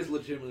wizard is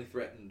legitimately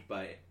threatened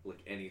by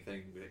like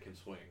anything that can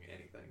swing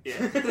anything.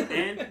 Yeah,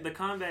 and the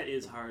combat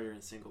is harder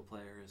in single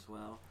player as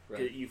well. 'Cause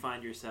Right. you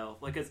find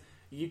yourself like, 'cause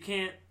you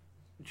can't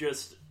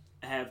just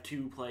have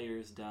 2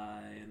 players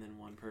die and then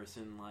one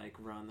person like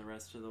run the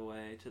rest of the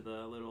way to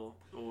the little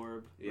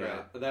orb. Yeah,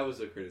 Right. that was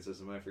a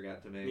criticism I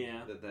forgot to make.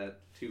 Yeah. That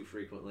too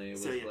frequently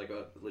was So, yeah. like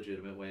a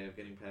legitimate way of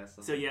getting past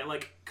So something. yeah,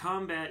 like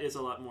combat is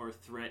a lot more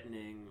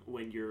threatening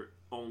when you're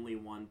only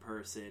one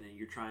person and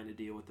you're trying to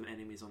deal with the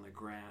enemies on the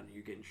ground and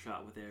you're getting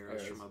shot with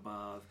arrows Yes. from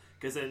above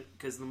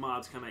because the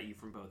mobs come at you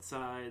from both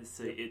sides.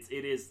 So Yep.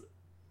 it is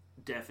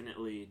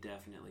definitely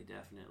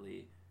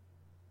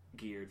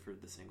geared for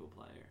the single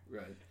player.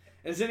 Right.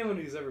 As anyone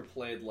who's ever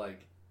played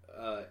like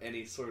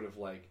any sort of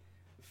like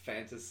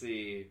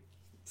fantasy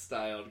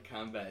styled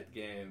combat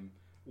game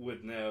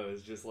would know,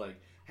 is just like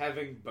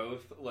having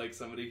both like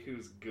somebody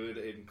who's good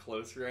in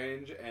close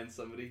range and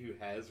somebody who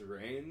has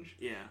range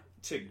Yeah.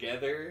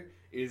 together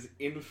is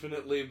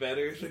infinitely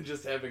better than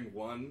just having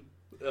one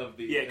of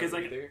the Yeah, because of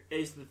like either.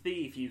 as the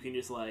thief, you can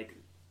just like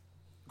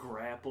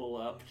grapple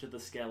up to the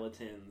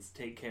skeletons,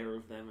 take care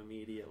of them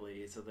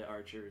immediately, so the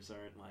archers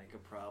aren't like a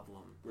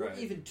problem. Or Right.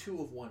 even 2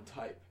 of one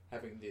type.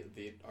 Having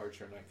the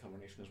archer knight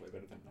combination is way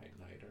better than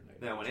knight or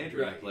knight. Now, when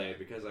Andrew and I Right. played,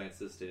 because I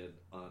insisted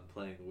on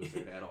playing the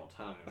wizard at all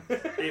times,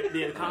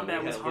 The combat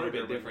we was had a little harder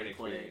bit when different we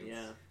played.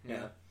 experience. Yeah.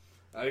 Yeah.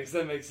 I guess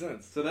that makes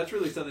sense. so that's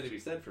really something to be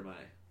said for my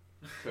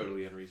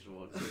totally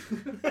unreasonable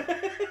decision.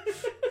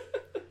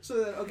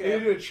 So then, You okay.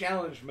 do a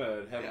challenge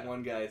mode, have Yeah.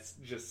 one guy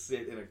just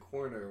sit in a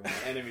corner while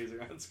enemies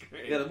are on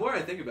screen. Yeah, the more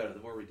I think about it,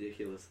 the more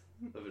ridiculous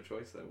of a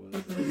choice that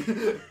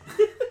was.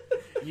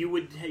 You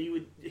would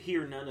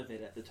hear none of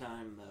it at the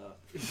time,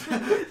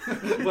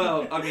 though.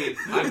 Well, I mean,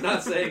 I'm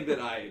not saying that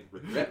I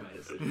regret my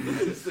decision.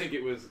 I just think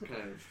it was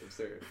kind of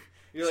absurd.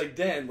 You're like,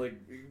 Dan, like,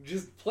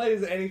 just play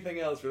as anything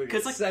else for like a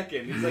 'Cause, like-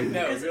 second. He's like,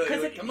 no, Because really,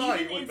 like, come on. even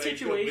you in wouldn't make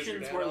situations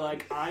Wizard where now.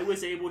 like I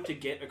was able to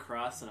get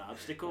across an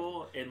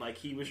obstacle and like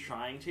he was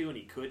trying to and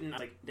he couldn't,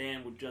 like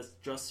Dan would just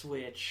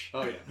switch.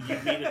 Oh, yeah. You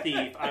be the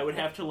thief. I would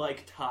have to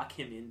like talk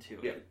him into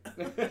Yeah.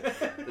 it.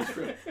 That's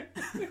true.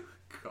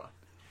 God.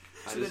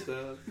 I just,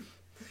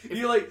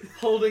 You're like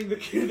holding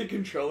the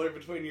controller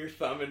between your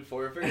thumb and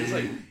forefinger. It's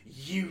like,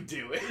 you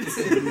do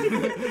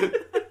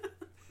it.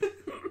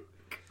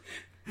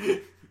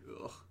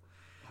 Ugh.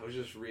 I was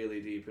just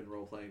really deep in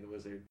role-playing the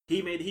wizard.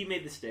 He made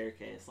the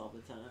staircase all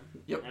the time.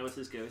 Yep. That was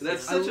his go-to.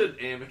 That's such an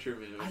amateur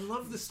move. I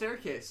love the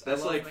staircase.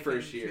 That's I love like making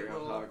first year cute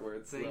of little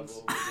Hogwarts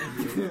things.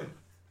 level.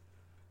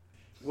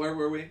 Where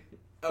were we?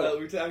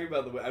 We're talking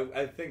about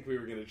I think we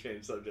were going to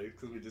change subjects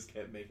because we just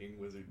kept making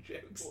wizard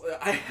jokes. Well,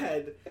 I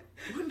had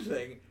one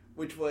thing,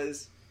 which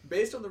was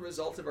based on the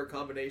results of our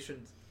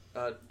combinations,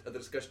 of the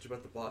discussions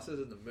about the bosses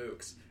and the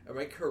mooks. Am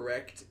I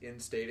correct in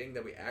stating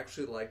that we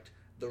actually liked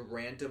the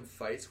random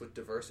fights with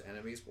diverse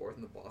enemies more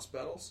than the boss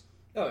battles?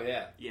 Oh,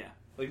 yeah. Yeah.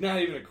 Like, not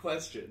even a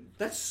question.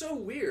 That's so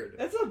weird.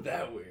 That's not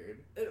that weird.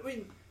 I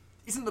mean,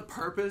 isn't the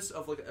purpose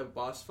of like a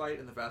boss fight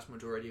in the vast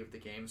majority of the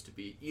games to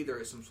be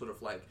either some sort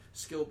of like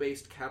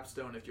skill-based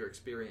capstone of your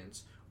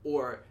experience,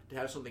 or to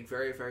have something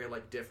very, very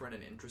like different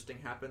and interesting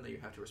happen that you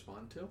have to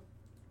respond to?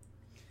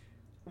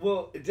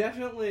 Well,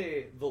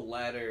 definitely the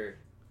latter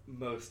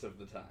most of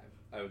the time,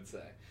 I would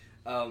say.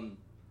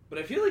 But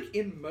I feel like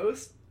in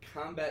most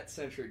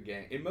combat-centric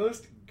games, in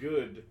most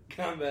good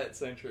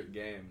combat-centric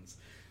games,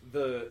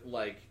 the,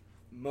 like,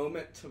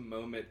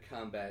 moment-to-moment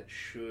combat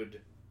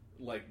should,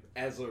 like,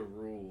 as a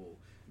rule,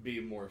 be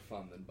more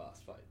fun than boss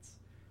fights.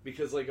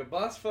 Because, like, a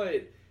boss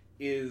fight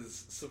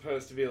is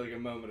supposed to be, like, a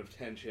moment of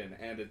tension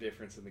and a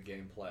difference in the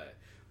gameplay.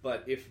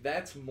 But if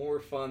that's more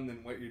fun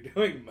than what you're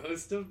doing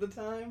most of the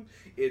time,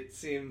 it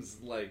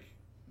seems like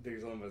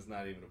there's almost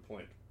not even a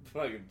point to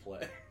fucking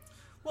play.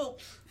 Well,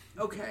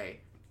 okay,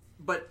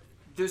 but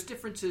there's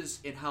differences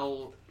in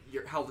how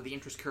the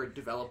interest curve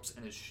develops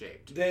and is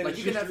shaped. Dan like is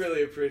you can just have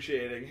really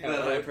appreciating how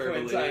That eloquent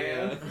hyperbole, I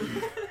am.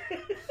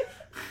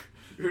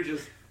 You were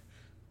just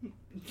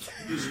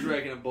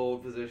striking a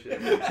bold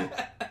position.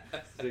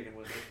 Sticking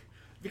with it.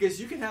 because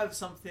you can have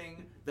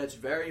something that's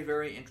very,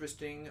 very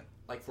interesting,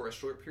 like for a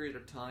short period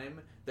of time,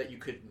 that you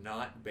could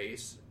not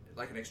base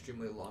like an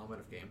extremely long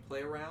amount of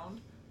gameplay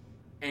around,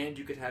 and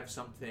you could have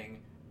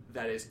something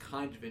that is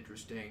kind of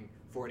interesting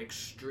for an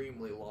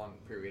extremely long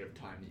period of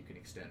time that you can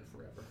extend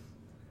forever.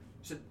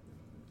 So,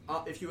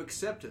 if you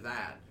accept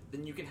that,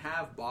 then you can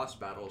have boss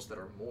battles that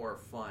are more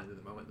fun than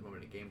the moment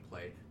of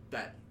gameplay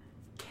that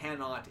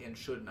cannot and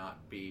should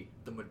not be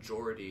the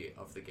majority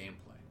of the gameplay.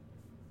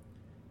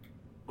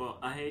 Well,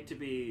 I hate to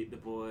be the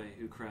boy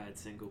who cried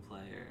single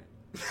player.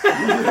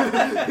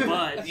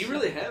 But You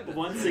really have been.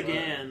 once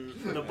again,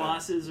 the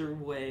bosses are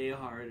way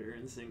harder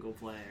in single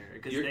player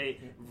because You're- they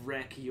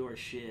wreck your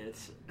shit.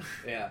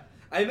 Yeah.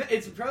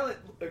 It's probably...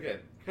 Okay.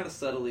 Kind of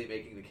subtly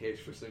making the case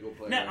for single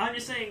player. No, I'm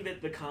just saying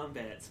that the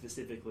combat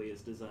specifically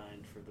is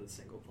designed for the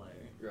single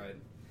player. Right.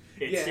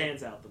 It Yeah.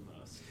 stands out the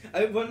most.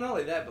 Well, not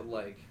only that, but,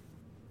 like...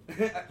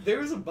 there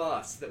was a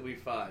boss that we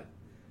fought.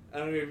 I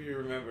don't know if you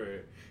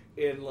remember.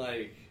 In,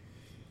 like...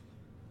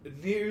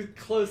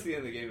 close to the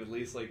end of the game, at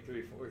least, like,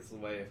 3/4 of the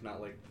way, if not,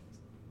 like,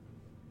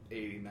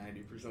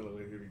 80-90% of the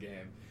way through the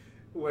game.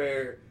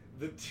 Where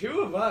the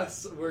two of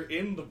us were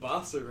in the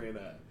boss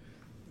arena,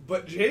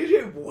 But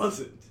JJ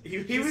wasn't. He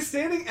was just-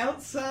 standing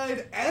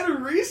outside at a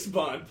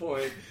respawn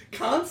point,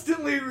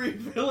 constantly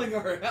refilling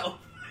our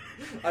health.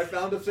 I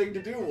found a thing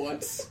to do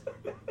once.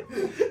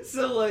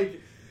 So,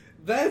 like,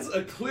 that's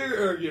a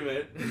clear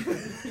argument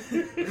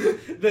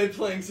that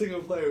playing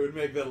single player would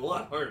make that a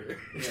lot harder.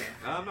 Yeah,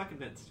 I'm not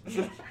convinced.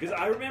 Because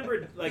I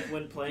remember, like,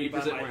 when Can playing you by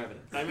present more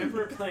evidence? I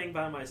remember playing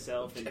by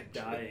myself and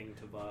dying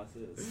to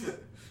bosses.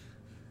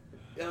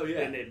 Oh, yeah.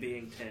 And it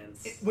being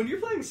tense. When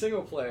you're playing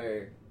single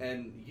player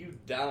and you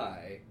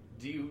die,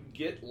 do you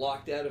get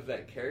locked out of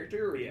that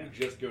character, or Yeah. do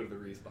you just go to the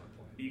respawn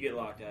point? You get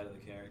locked out of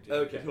the character.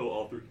 Okay. Until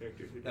all three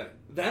characters are dead.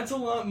 That's a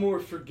lot more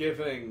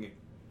forgiving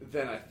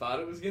than I thought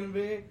it was going to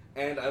be,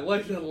 and I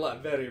like that a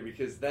lot better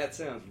because that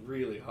sounds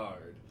really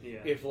hard. Yeah.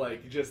 If,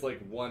 like, just,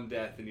 like, one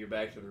death and you're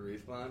back to the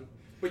respawn.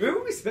 But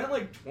Remember we spent,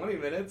 like, 20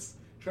 minutes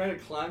trying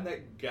to climb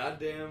that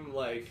goddamn,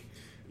 like,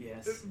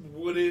 Yes.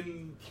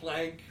 wooden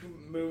plank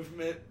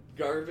movement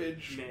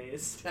garbage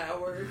Maze.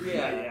 tower?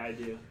 Yeah, I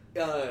do.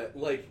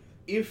 Like,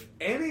 if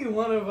any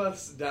one of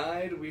us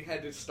died, we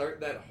had to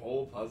start that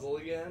whole puzzle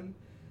again.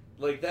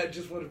 Like, that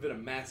just would have been a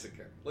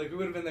massacre. Like, we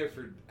would have been there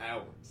for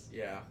hours.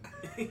 Yeah.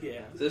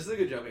 Yeah. So this is a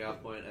good jumping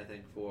off point, I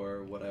think,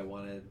 for what I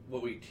wanted,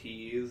 what we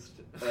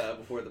teased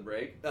before the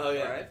break. Oh,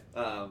 yeah.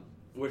 Alright.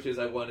 Which is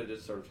I wanted to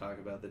sort of talk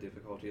about the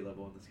difficulty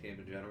level in this game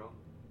in general.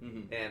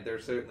 Mm-hmm. And there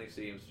certainly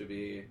seems to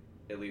be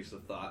at least a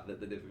thought that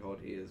the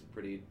difficulty is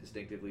pretty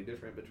distinctively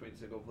different between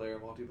single player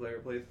and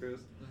multiplayer playthroughs.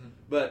 Mm-hmm.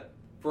 But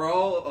for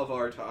all of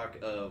our talk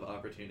of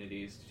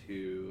opportunities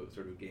to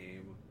sort of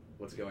game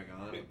what's going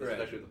on, Right.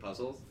 especially with the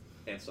puzzles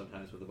and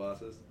sometimes with the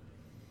bosses,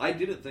 I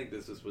didn't think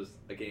this was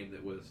a game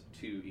that was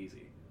too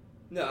easy.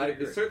 No, I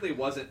agree. It certainly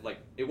wasn't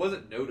it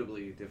wasn't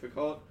notably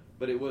difficult,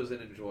 but it was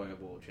an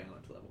enjoyable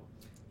challenge level.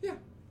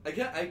 I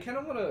kind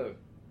of want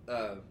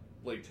to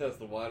like test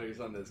the waters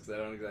on this because I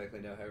don't exactly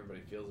know how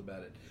everybody feels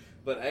about it.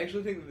 But I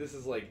actually think that this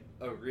is like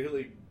a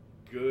really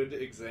good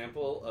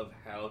example of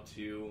how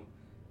to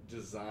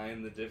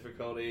design the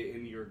difficulty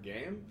in your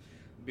game,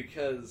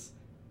 because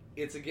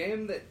it's a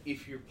game that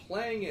if you're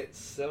playing it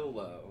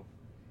solo,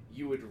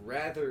 you would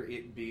rather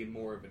it be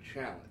more of a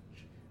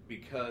challenge,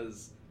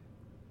 because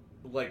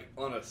like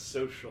on a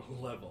social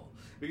level.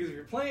 Because if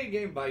you're playing a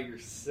game by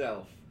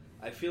yourself,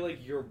 I feel like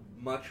you're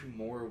much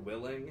more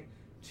willing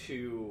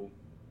to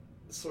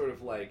sort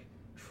of like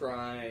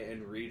try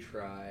and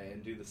retry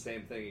and do the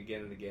same thing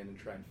again and again and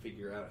try and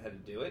figure out how to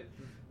do it.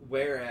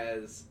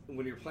 Whereas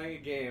when you're playing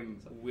a game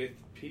with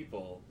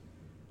people,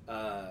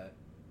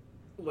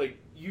 like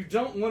you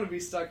don't want to be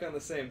stuck on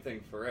the same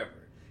thing forever.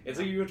 It's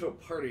like you go to a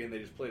party and they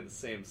just play the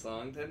same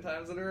song 10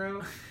 times in a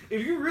row.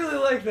 If you really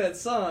like that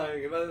song,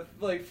 by the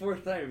like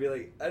fourth time, you'd be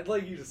like, "I'd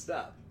like you to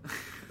stop."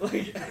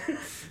 Like,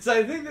 so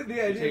I think that the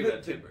idea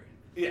that Timber.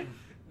 yeah,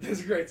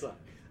 that's a great song.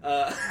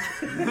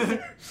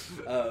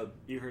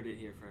 You heard it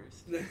here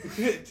first.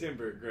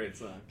 Timber, great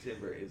song.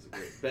 Timber is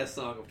great. Best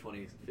song of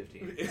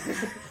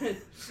 2015.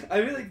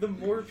 I feel like the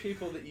more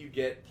people that you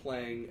get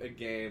playing a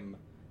game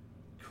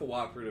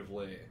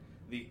cooperatively,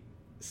 the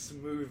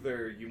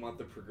smoother you want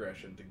the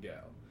progression to go.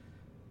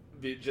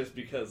 Just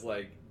because,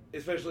 like,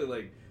 especially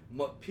like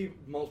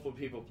multiple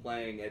people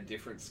playing at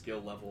different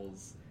skill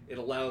levels, it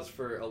allows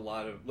for a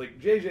lot of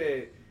like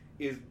JJ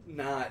is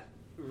not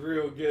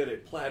real good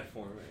at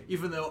platforming.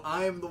 Even though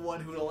I am the one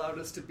who allowed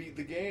us to beat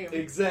the game.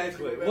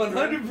 Exactly,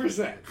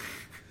 100%.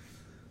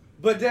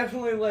 But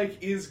definitely,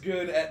 like, is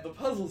good at the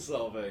puzzle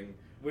solving,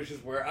 which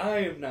is where I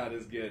am not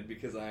as good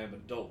because I am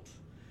adult.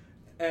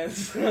 And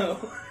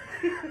so,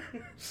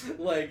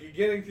 like,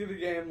 getting through the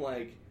game,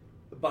 like,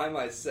 by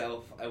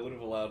myself, I would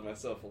have allowed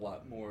myself a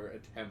lot more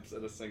attempts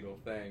at a single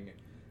thing.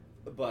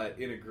 But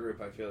in a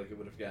group, I feel like it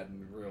would have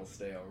gotten real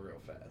stale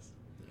real fast.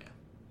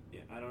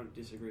 Yeah, I don't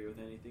disagree with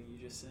anything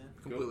you just said.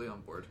 Completely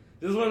on board.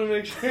 Just want to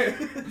make sure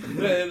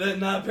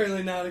that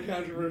apparently not a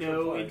controversial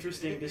No point.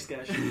 interesting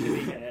discussion to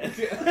be had.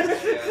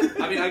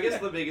 Yeah. I mean, I guess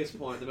the biggest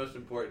point, the most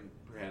important,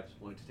 perhaps,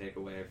 point to take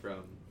away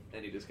from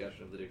any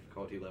discussion of the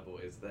difficulty level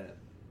is that,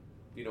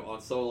 you know,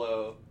 on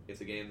solo,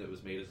 it's a game that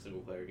was made as a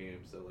single-player game,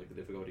 so, like, the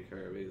difficulty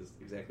curve is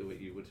exactly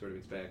what you would sort of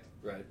expect.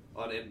 Right.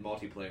 On it,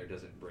 multiplayer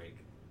doesn't break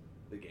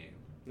the game.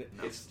 No.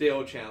 It's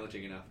still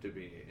challenging enough to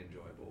be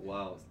enjoyable,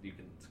 while you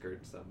can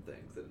skirt some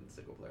things that in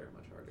single-player are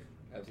much harder.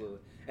 Absolutely.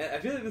 And I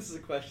feel like this is a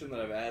question that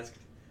I've asked,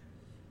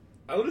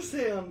 I would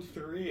say on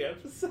 3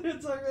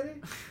 episodes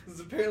already. This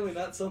is apparently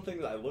not something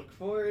that I look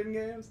for in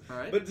games.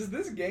 Alright. But does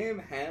this game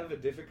have a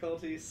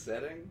difficulty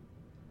setting?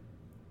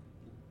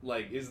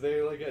 Like, is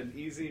there like an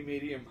easy,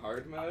 medium,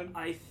 hard mode?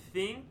 I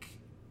think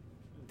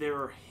there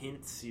are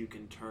hints you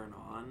can turn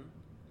on,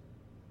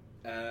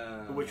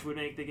 which would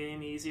make the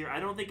game easier. I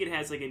don't think it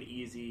has like an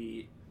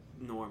easy,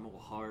 normal,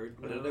 hard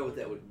I mode. don't know what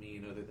that would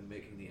mean other than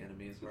making the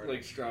enemies harder.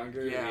 like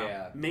stronger?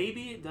 Yeah.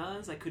 Maybe it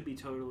does. I could be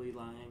totally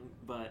lying,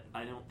 but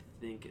I don't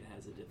think it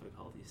has a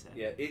difficulty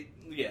setting.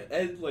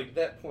 And, like,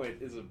 that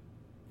point is a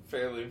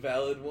fairly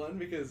valid one,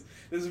 because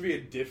this would be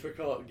a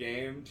difficult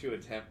game to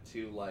attempt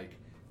to, like,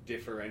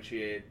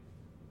 differentiate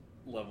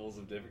levels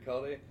of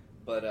difficulty.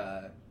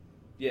 But,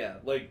 yeah,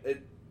 like,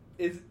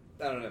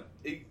 I don't know.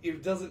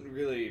 It doesn't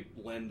really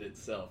lend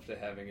itself to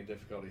having a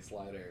difficulty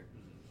slider,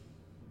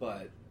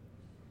 but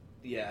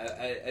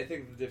yeah, I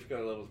think the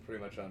difficulty level is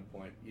pretty much on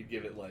point. You'd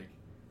give it like,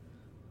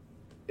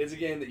 it's a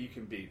game that you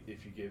can beat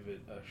if you give it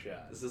a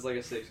shot. This is like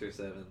a 6 or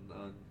 7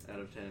 out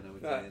of 10. I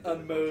would say in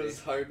On Mo's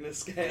hardness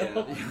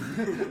scale.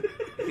 Yeah.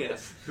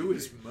 Yes. Who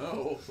is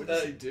Mo? What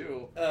does he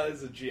do?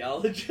 As a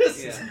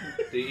geologist. Yeah.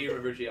 Do you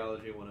remember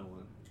Geology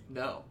 101?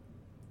 No.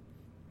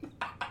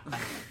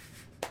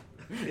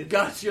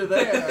 Got you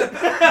there.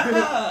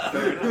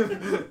 Fair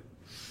enough.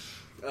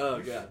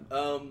 Oh god.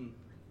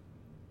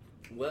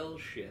 Well,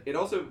 shit. It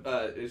also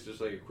is just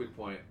like a quick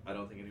point. I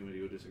don't think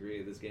anybody would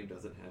disagree. This game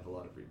doesn't have a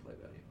lot of replay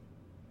value.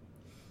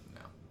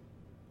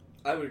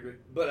 I would agree,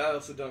 but I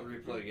also don't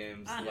replay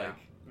games like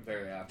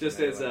very often.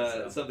 Just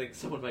anyway, as something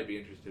someone might be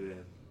interested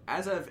in.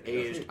 As I've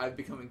aged, I've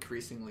become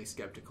increasingly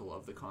skeptical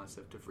of the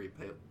concept of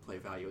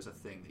replay value as a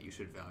thing that you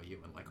should value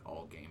in like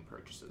all game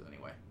purchases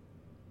anyway.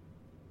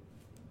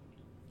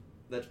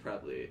 That's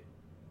probably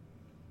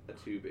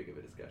too big of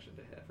a discussion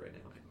to have right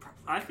now.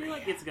 I feel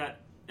like it's got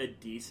a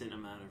decent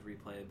amount of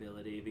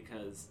replayability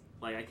because,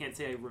 like, I can't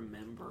say I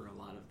remember a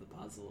lot of the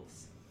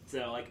puzzles.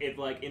 So, like, if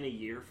like in a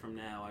year from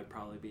now, I'd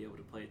probably be able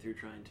to play through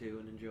Trine 2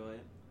 and enjoy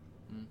it.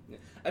 Yeah.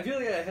 I feel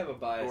like I have a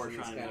bias Or in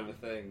this Trine kind of 1. a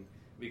thing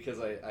because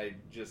I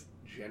just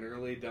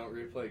generally don't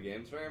replay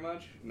games very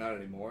much, not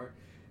anymore.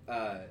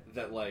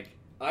 That like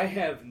I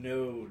have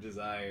no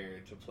desire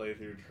to play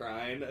through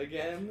Trine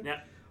again.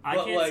 Now,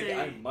 But can't like say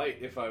I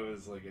might if I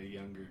was like a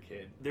younger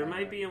kid. there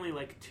might be only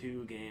like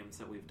 2 games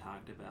that we've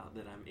talked about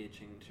that I'm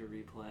itching to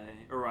replay,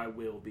 or I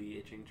will be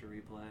itching to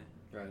replay.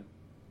 Right.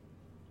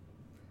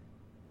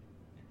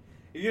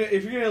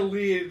 If you're gonna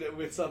lead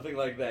with something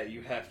like that,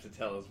 you have to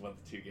tell us what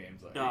the 2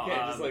 games are. No, You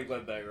can't just like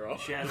let that roll.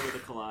 Shadow of the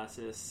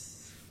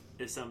Colossus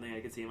is something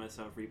I could see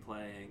myself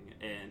replaying,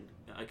 and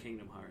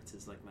Kingdom Hearts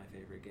is like my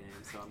favorite game,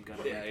 so I'm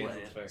gonna Yeah, replay that's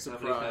it. fair. So- How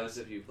many times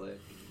have you played?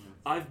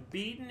 I've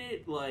beaten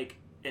it like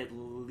at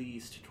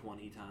least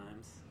 20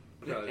 times.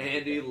 Probably.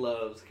 Andy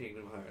loves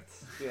Kingdom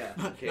Hearts. Yeah.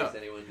 In case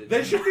anyone didn't.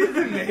 That should be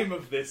the name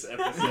of this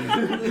episode.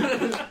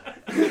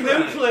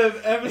 No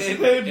clip,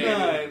 episode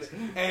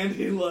 9, and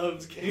he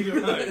loves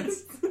Kingdom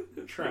Hearts.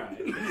 Try.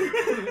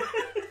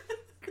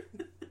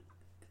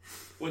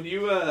 When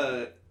you,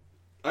 I'm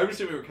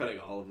assuming we're cutting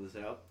all of this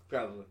out.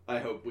 Probably. I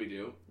hope we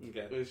do.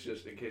 Okay. It's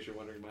just in case you're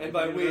wondering. And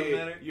by opinion on the we,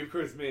 matter. you of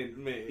course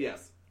mean me.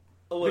 Yes.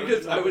 Alone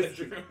Because in I my was,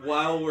 bedroom.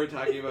 while we're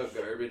talking about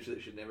garbage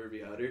that should never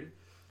be uttered,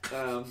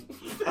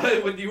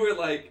 when you were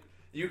like,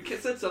 you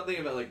said something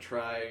about like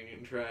trying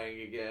and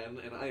trying again,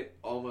 and I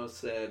almost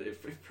said,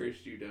 if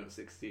first you don't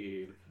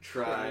succeed,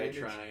 trying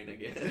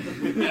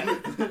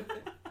again.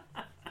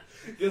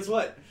 Guess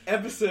what?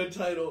 Episode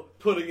title,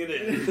 putting it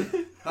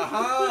in.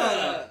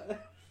 Haha!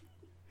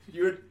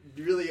 You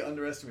really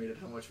underestimated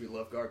how much we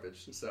love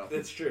garbage. So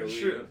That's true. It's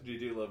true. We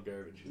do love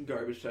garbage.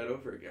 Garbage title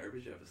for a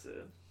garbage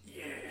episode.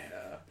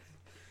 Yeah.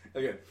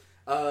 Okay.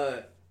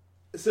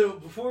 So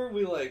before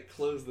we like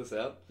close this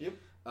out,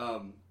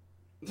 I'm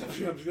just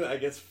gonna, I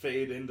guess,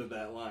 fade into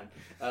that line.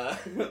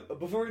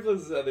 Before we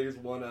close this out, there's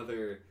one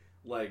other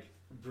like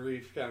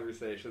brief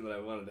conversation that I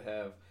wanted to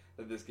have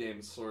that this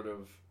game sort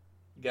of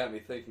got me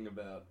thinking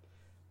about.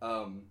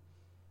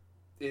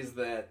 Is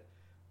that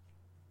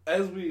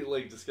as we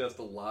like discussed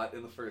a lot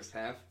in the first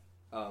half,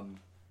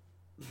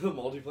 the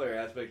multiplayer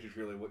aspect is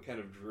really what kind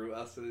of drew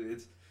us.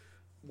 It's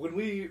when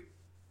we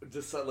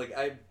decided, like,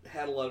 I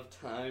had a lot of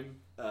time,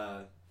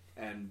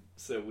 and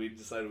so we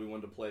decided we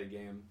wanted to play a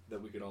game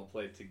that we could all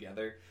play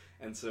together.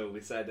 And so we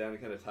sat down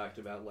and kind of talked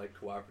about like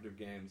cooperative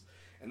games.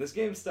 And this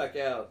game stuck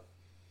out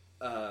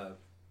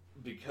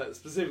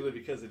specifically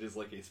because it is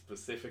like a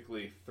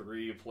specifically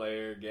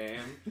 3-player game.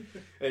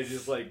 It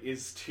just like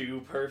is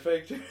too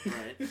perfect.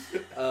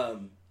 Right.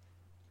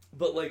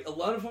 But like a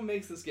lot of what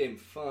makes this game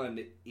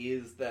fun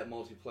is that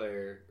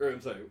multiplayer, or I'm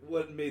sorry,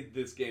 what made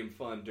this game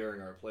fun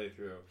during our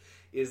playthrough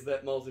is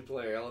that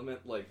multiplayer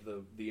element, like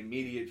the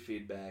immediate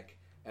feedback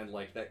and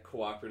like that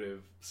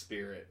cooperative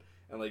spirit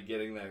and like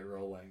getting that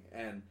rolling.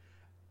 And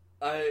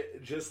I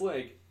just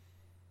like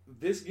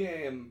this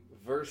game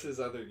versus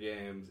other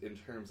games in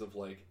terms of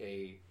like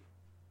a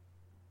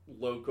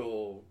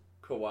local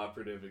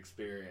cooperative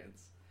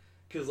experience.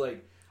 'Cause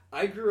like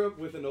I grew up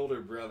with an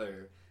older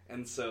brother,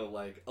 and so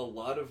like a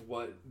lot of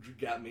what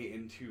got me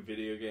into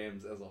video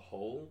games as a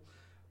whole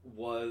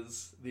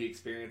was the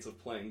experience of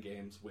playing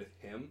games with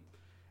him.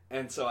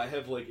 And so I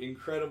have like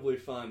incredibly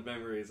fond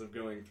memories of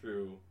going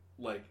through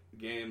like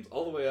games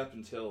all the way up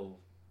until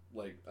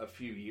like a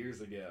few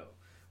years ago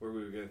where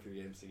we were going through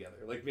games together.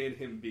 Like me and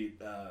him beat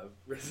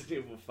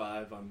Resident Evil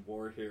 5 on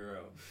War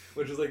Hero,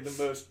 which was like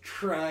the most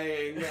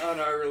trying on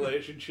our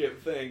relationship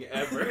thing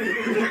ever.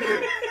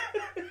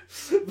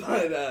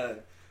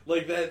 But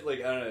like that, like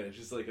I don't know, it's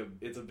just like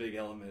it's a big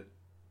element,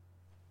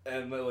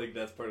 and like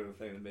that's part of the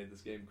thing that made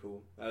this game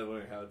cool. I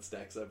wonder how it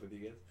stacks up with you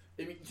guys.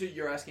 I mean, so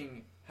you're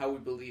asking how we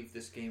believe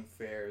this game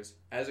fares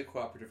as a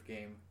cooperative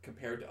game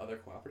compared to other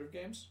cooperative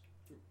games?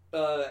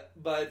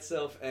 By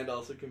itself and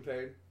also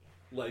compared,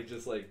 like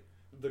just like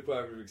the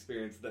cooperative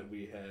experience that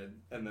we had,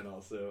 and then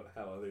also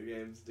how other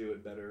games do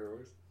it better or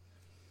worse.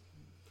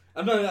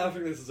 I'm not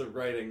offering this as a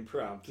writing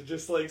prompt to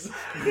just like.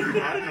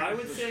 I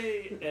would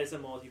say as a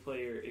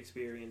multiplayer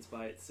experience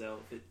by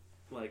itself, it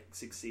like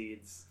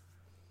succeeds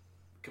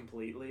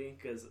completely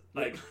because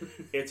like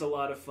it's a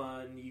lot of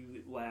fun.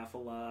 You laugh a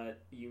lot.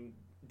 You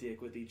dick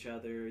with each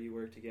other. You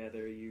work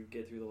together. You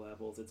get through the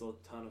levels. It's a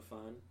ton of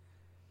fun.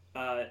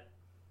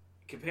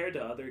 Compared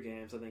to other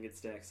games, I think it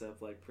stacks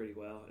up like pretty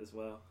well as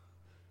well.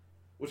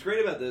 What's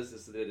great about this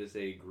is that it is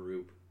a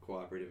group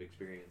cooperative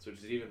experience, which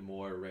is even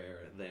more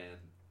rare than.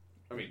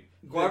 I mean,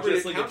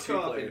 cooperative like couch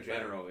co-op two-player in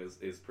general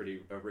is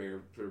pretty a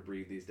rare sort of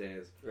breed these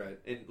days. Right.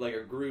 And like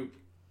a group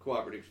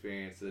cooperative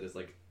experience that is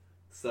like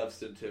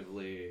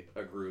substantively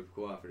a group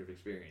cooperative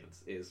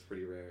experience is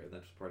pretty rare, and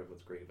that's part of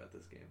what's great about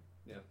this game.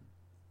 Yeah.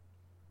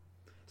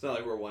 It's not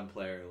like where one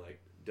player like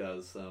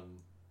does some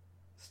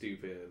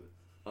stupid,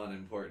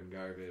 unimportant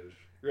garbage.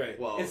 Right.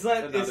 Well, it's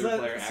not another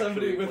player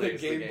somebody actually with a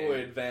plays the Game game.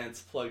 Boy Advance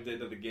plugged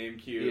into the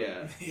GameCube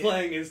Yeah.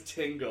 playing as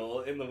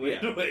Tingle in the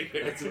Wind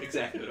Waker. That's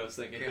exactly what I was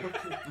thinking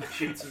of.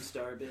 Shoot some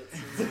star bits.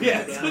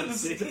 Yeah,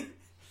 See?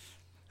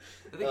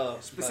 I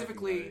think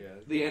specifically, fucking hell,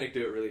 The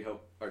anecdote really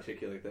helped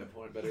articulate that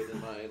point better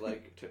than my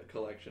like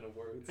collection of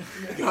words.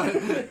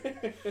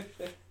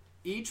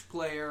 each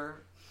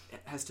player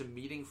has to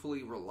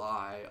meaningfully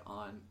rely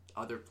on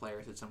other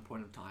players at some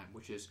point in time,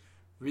 which is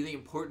really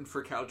important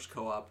for couch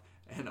co-op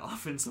and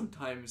often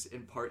sometimes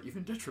in part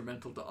even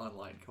detrimental to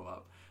online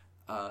co-op.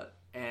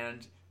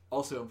 And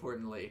also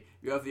importantly,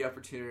 you have the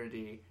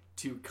opportunity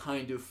to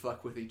kind of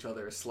fuck with each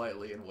other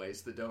slightly in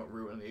ways that don't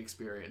ruin the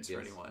experience for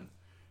anyone,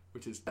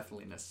 which is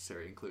definitely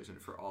necessary inclusion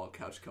for all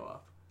couch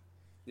co-op.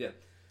 Yeah,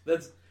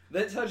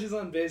 that touches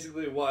on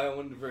basically why I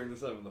wanted to bring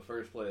this up in the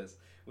first place,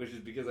 which is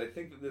because I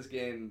think that this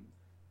game,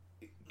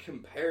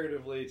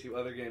 comparatively to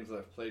other games that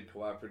I've played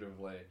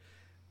cooperatively,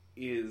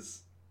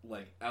 is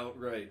like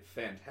outright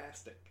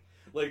fantastic.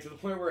 Like to the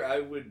point where I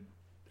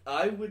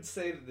would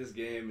say that this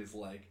game is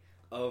like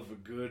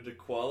of good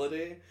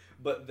quality,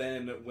 but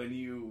then when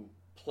you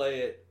play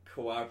it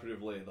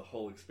cooperatively, the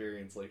whole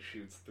experience like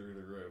shoots through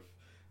the roof.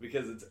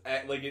 Because it's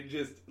like it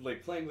just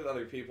like playing with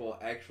other people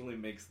actually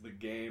makes the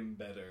game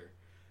better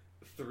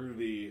through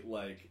the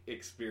like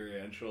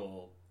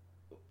experiential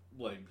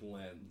like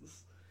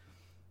lens,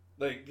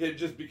 like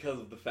just because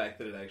of the fact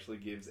that it actually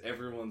gives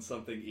everyone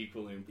something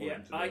equally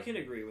important. Yeah, to I do. can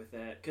agree with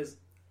that because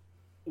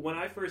when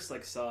I first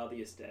like saw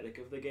the aesthetic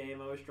of the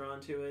game, I was drawn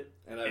to it,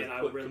 and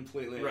I was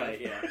completely right.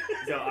 off.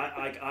 Yeah, so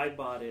I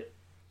bought it.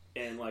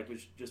 And like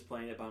was just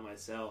playing it by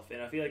myself,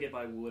 and I feel like if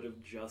I would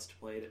have just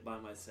played it by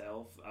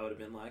myself, I would have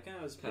been like, "Oh,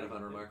 it was Kind of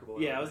unremarkable.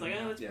 Yeah, I was like,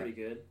 "Oh, that's Yeah. pretty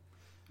good."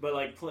 But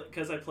like,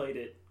 because I played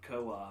it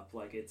co-op,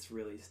 like it's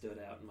really stood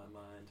out in my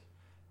mind.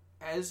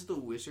 As the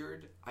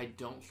wizard, I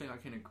don't think I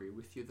can agree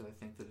with you that I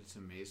think that it's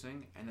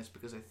amazing, and it's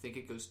because I think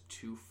it goes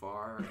too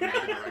far in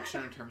either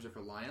direction in terms of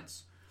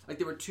reliance. Like,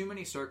 there were too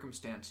many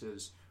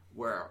circumstances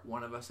where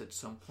one of us at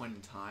some point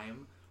in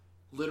time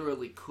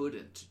literally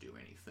couldn't do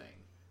anything.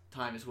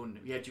 Times when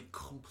you had to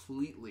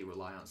completely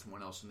rely on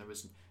someone else and there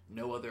was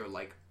no other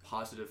like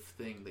positive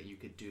thing that you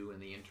could do in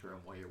the interim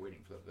while you're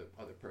waiting for the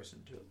other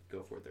person to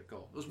go for their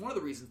goal. It was one of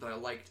the reasons that I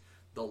liked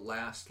the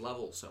last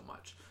level so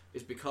much,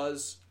 is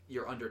because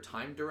you're under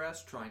time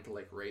duress trying to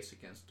like race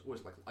against, what was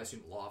it, like, I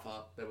assume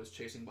lava that was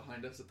chasing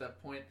behind us at that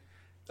point.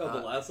 Oh,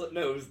 the last one?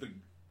 No, it was the...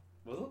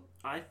 Was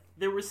it?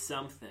 There was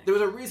something. There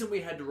was a reason we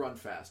had to run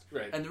fast.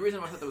 Right. And the reason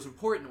I thought that was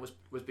important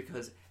was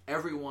because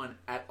everyone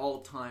at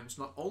all times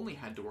not only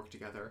had to work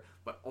together,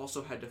 but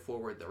also had to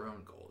forward their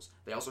own goals.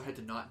 They also had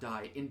to not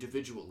die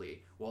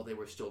individually while they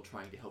were still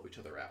trying to help each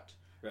other out.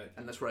 Right.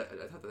 And that's what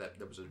I thought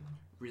that was a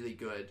really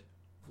good,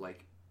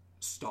 like,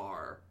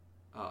 star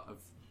of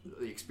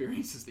the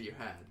experiences that you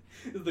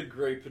had. The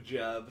grape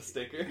job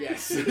sticker.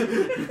 Yes.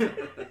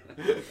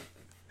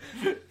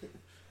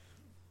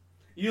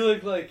 You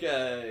look like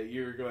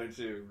you were going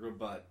to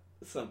rebut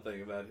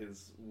something about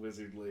his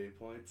wizardly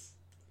points.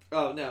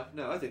 Oh no,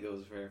 I think that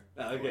was fair.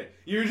 Oh, okay,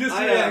 you were just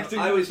reacting.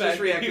 I to was the just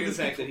fact reacting that to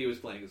the fact that he was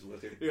playing as a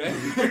wizard.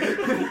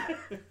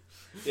 Right.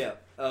 Yeah.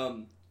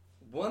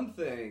 One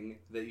thing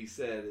that you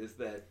said is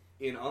that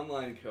in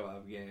online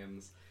co-op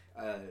games,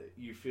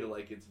 you feel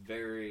like it's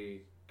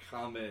very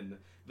common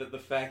that the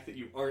fact that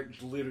you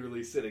aren't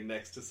literally sitting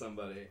next to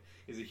somebody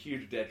is a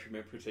huge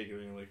detriment,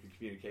 particularly in like the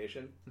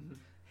communication. Mm-hmm.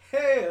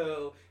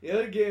 Hey-o! The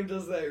other game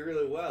does that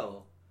really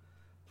well.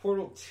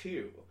 Portal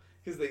 2.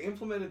 Because they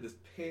implemented this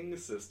ping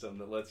system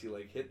that lets you,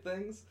 like, hit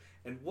things.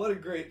 And what a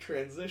great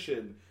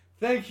transition.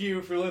 Thank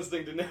you for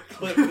listening to No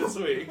Clip this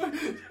week.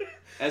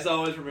 As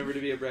always, remember to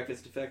be a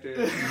breakfast defector.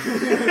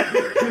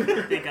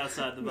 Think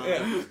outside the box.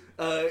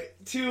 Yeah.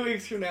 2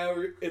 weeks from now,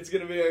 it's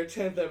going to be our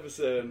 10th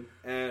episode.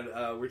 And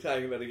we're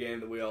talking about a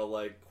game that we all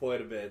like quite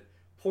a bit.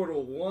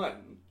 Portal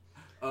 1.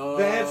 Oh,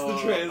 That's the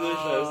transition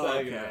I was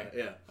talking okay. about.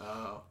 Yeah.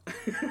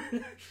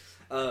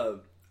 Oh.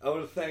 I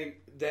want to thank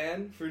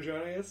Dan for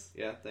joining us.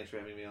 Yeah, thanks for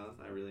having me on.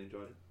 I really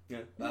enjoyed it.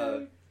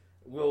 Yeah.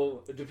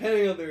 Well,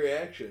 depending on the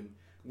reaction,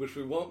 which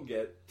we won't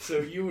get, so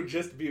you would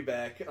just be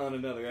back on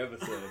another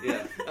episode.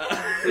 Yeah.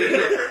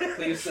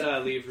 Please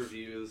leave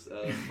reviews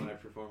of my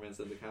performance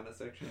in the comment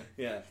section.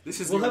 Yeah. This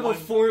is we'll have one... a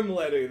form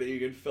letter that you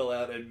can fill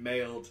out and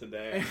mail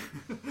today,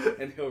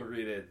 and he'll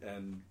read it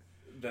and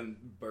then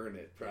burn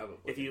it, probably.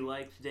 If you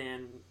liked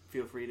Dan,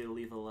 feel free to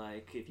leave a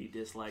like. If you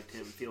disliked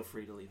him, feel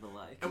free to leave a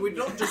like. And we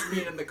don't just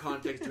mean in the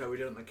context of how we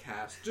did on the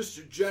cast,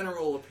 just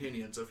general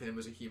opinions of him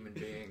as a human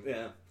being.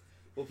 Yeah.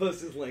 We'll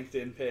post his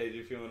LinkedIn page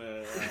if you want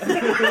to...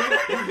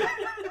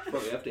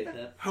 Probably update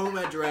that. Home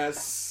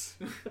address.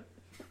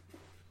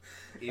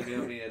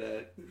 Email me at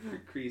a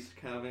creased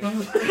comic.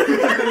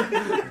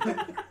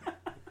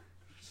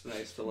 It's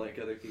nice to like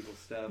other people's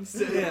stuff.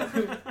 So, yeah.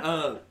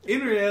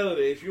 In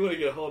reality, if you want to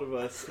get a hold of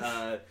us,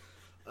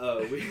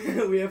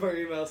 we have our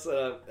email set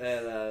up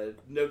at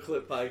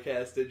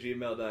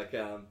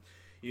noclippodcast@gmail.com.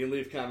 You can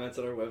leave comments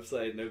on our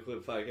website,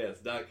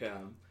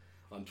 noclippodcast.com,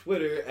 on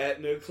Twitter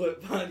at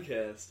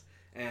noclippodcast,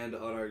 and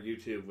on our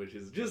YouTube, which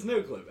is just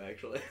noclip,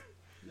 actually.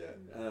 Yeah.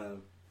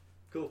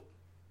 Cool.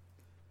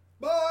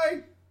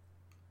 Bye!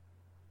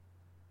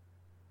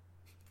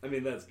 I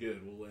mean, that's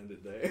good. We'll end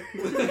it there.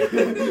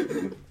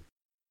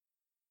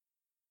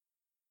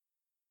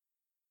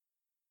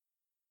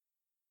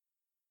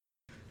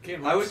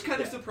 I was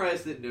kind of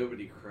surprised that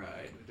nobody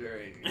cried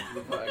during the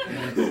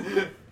podcast.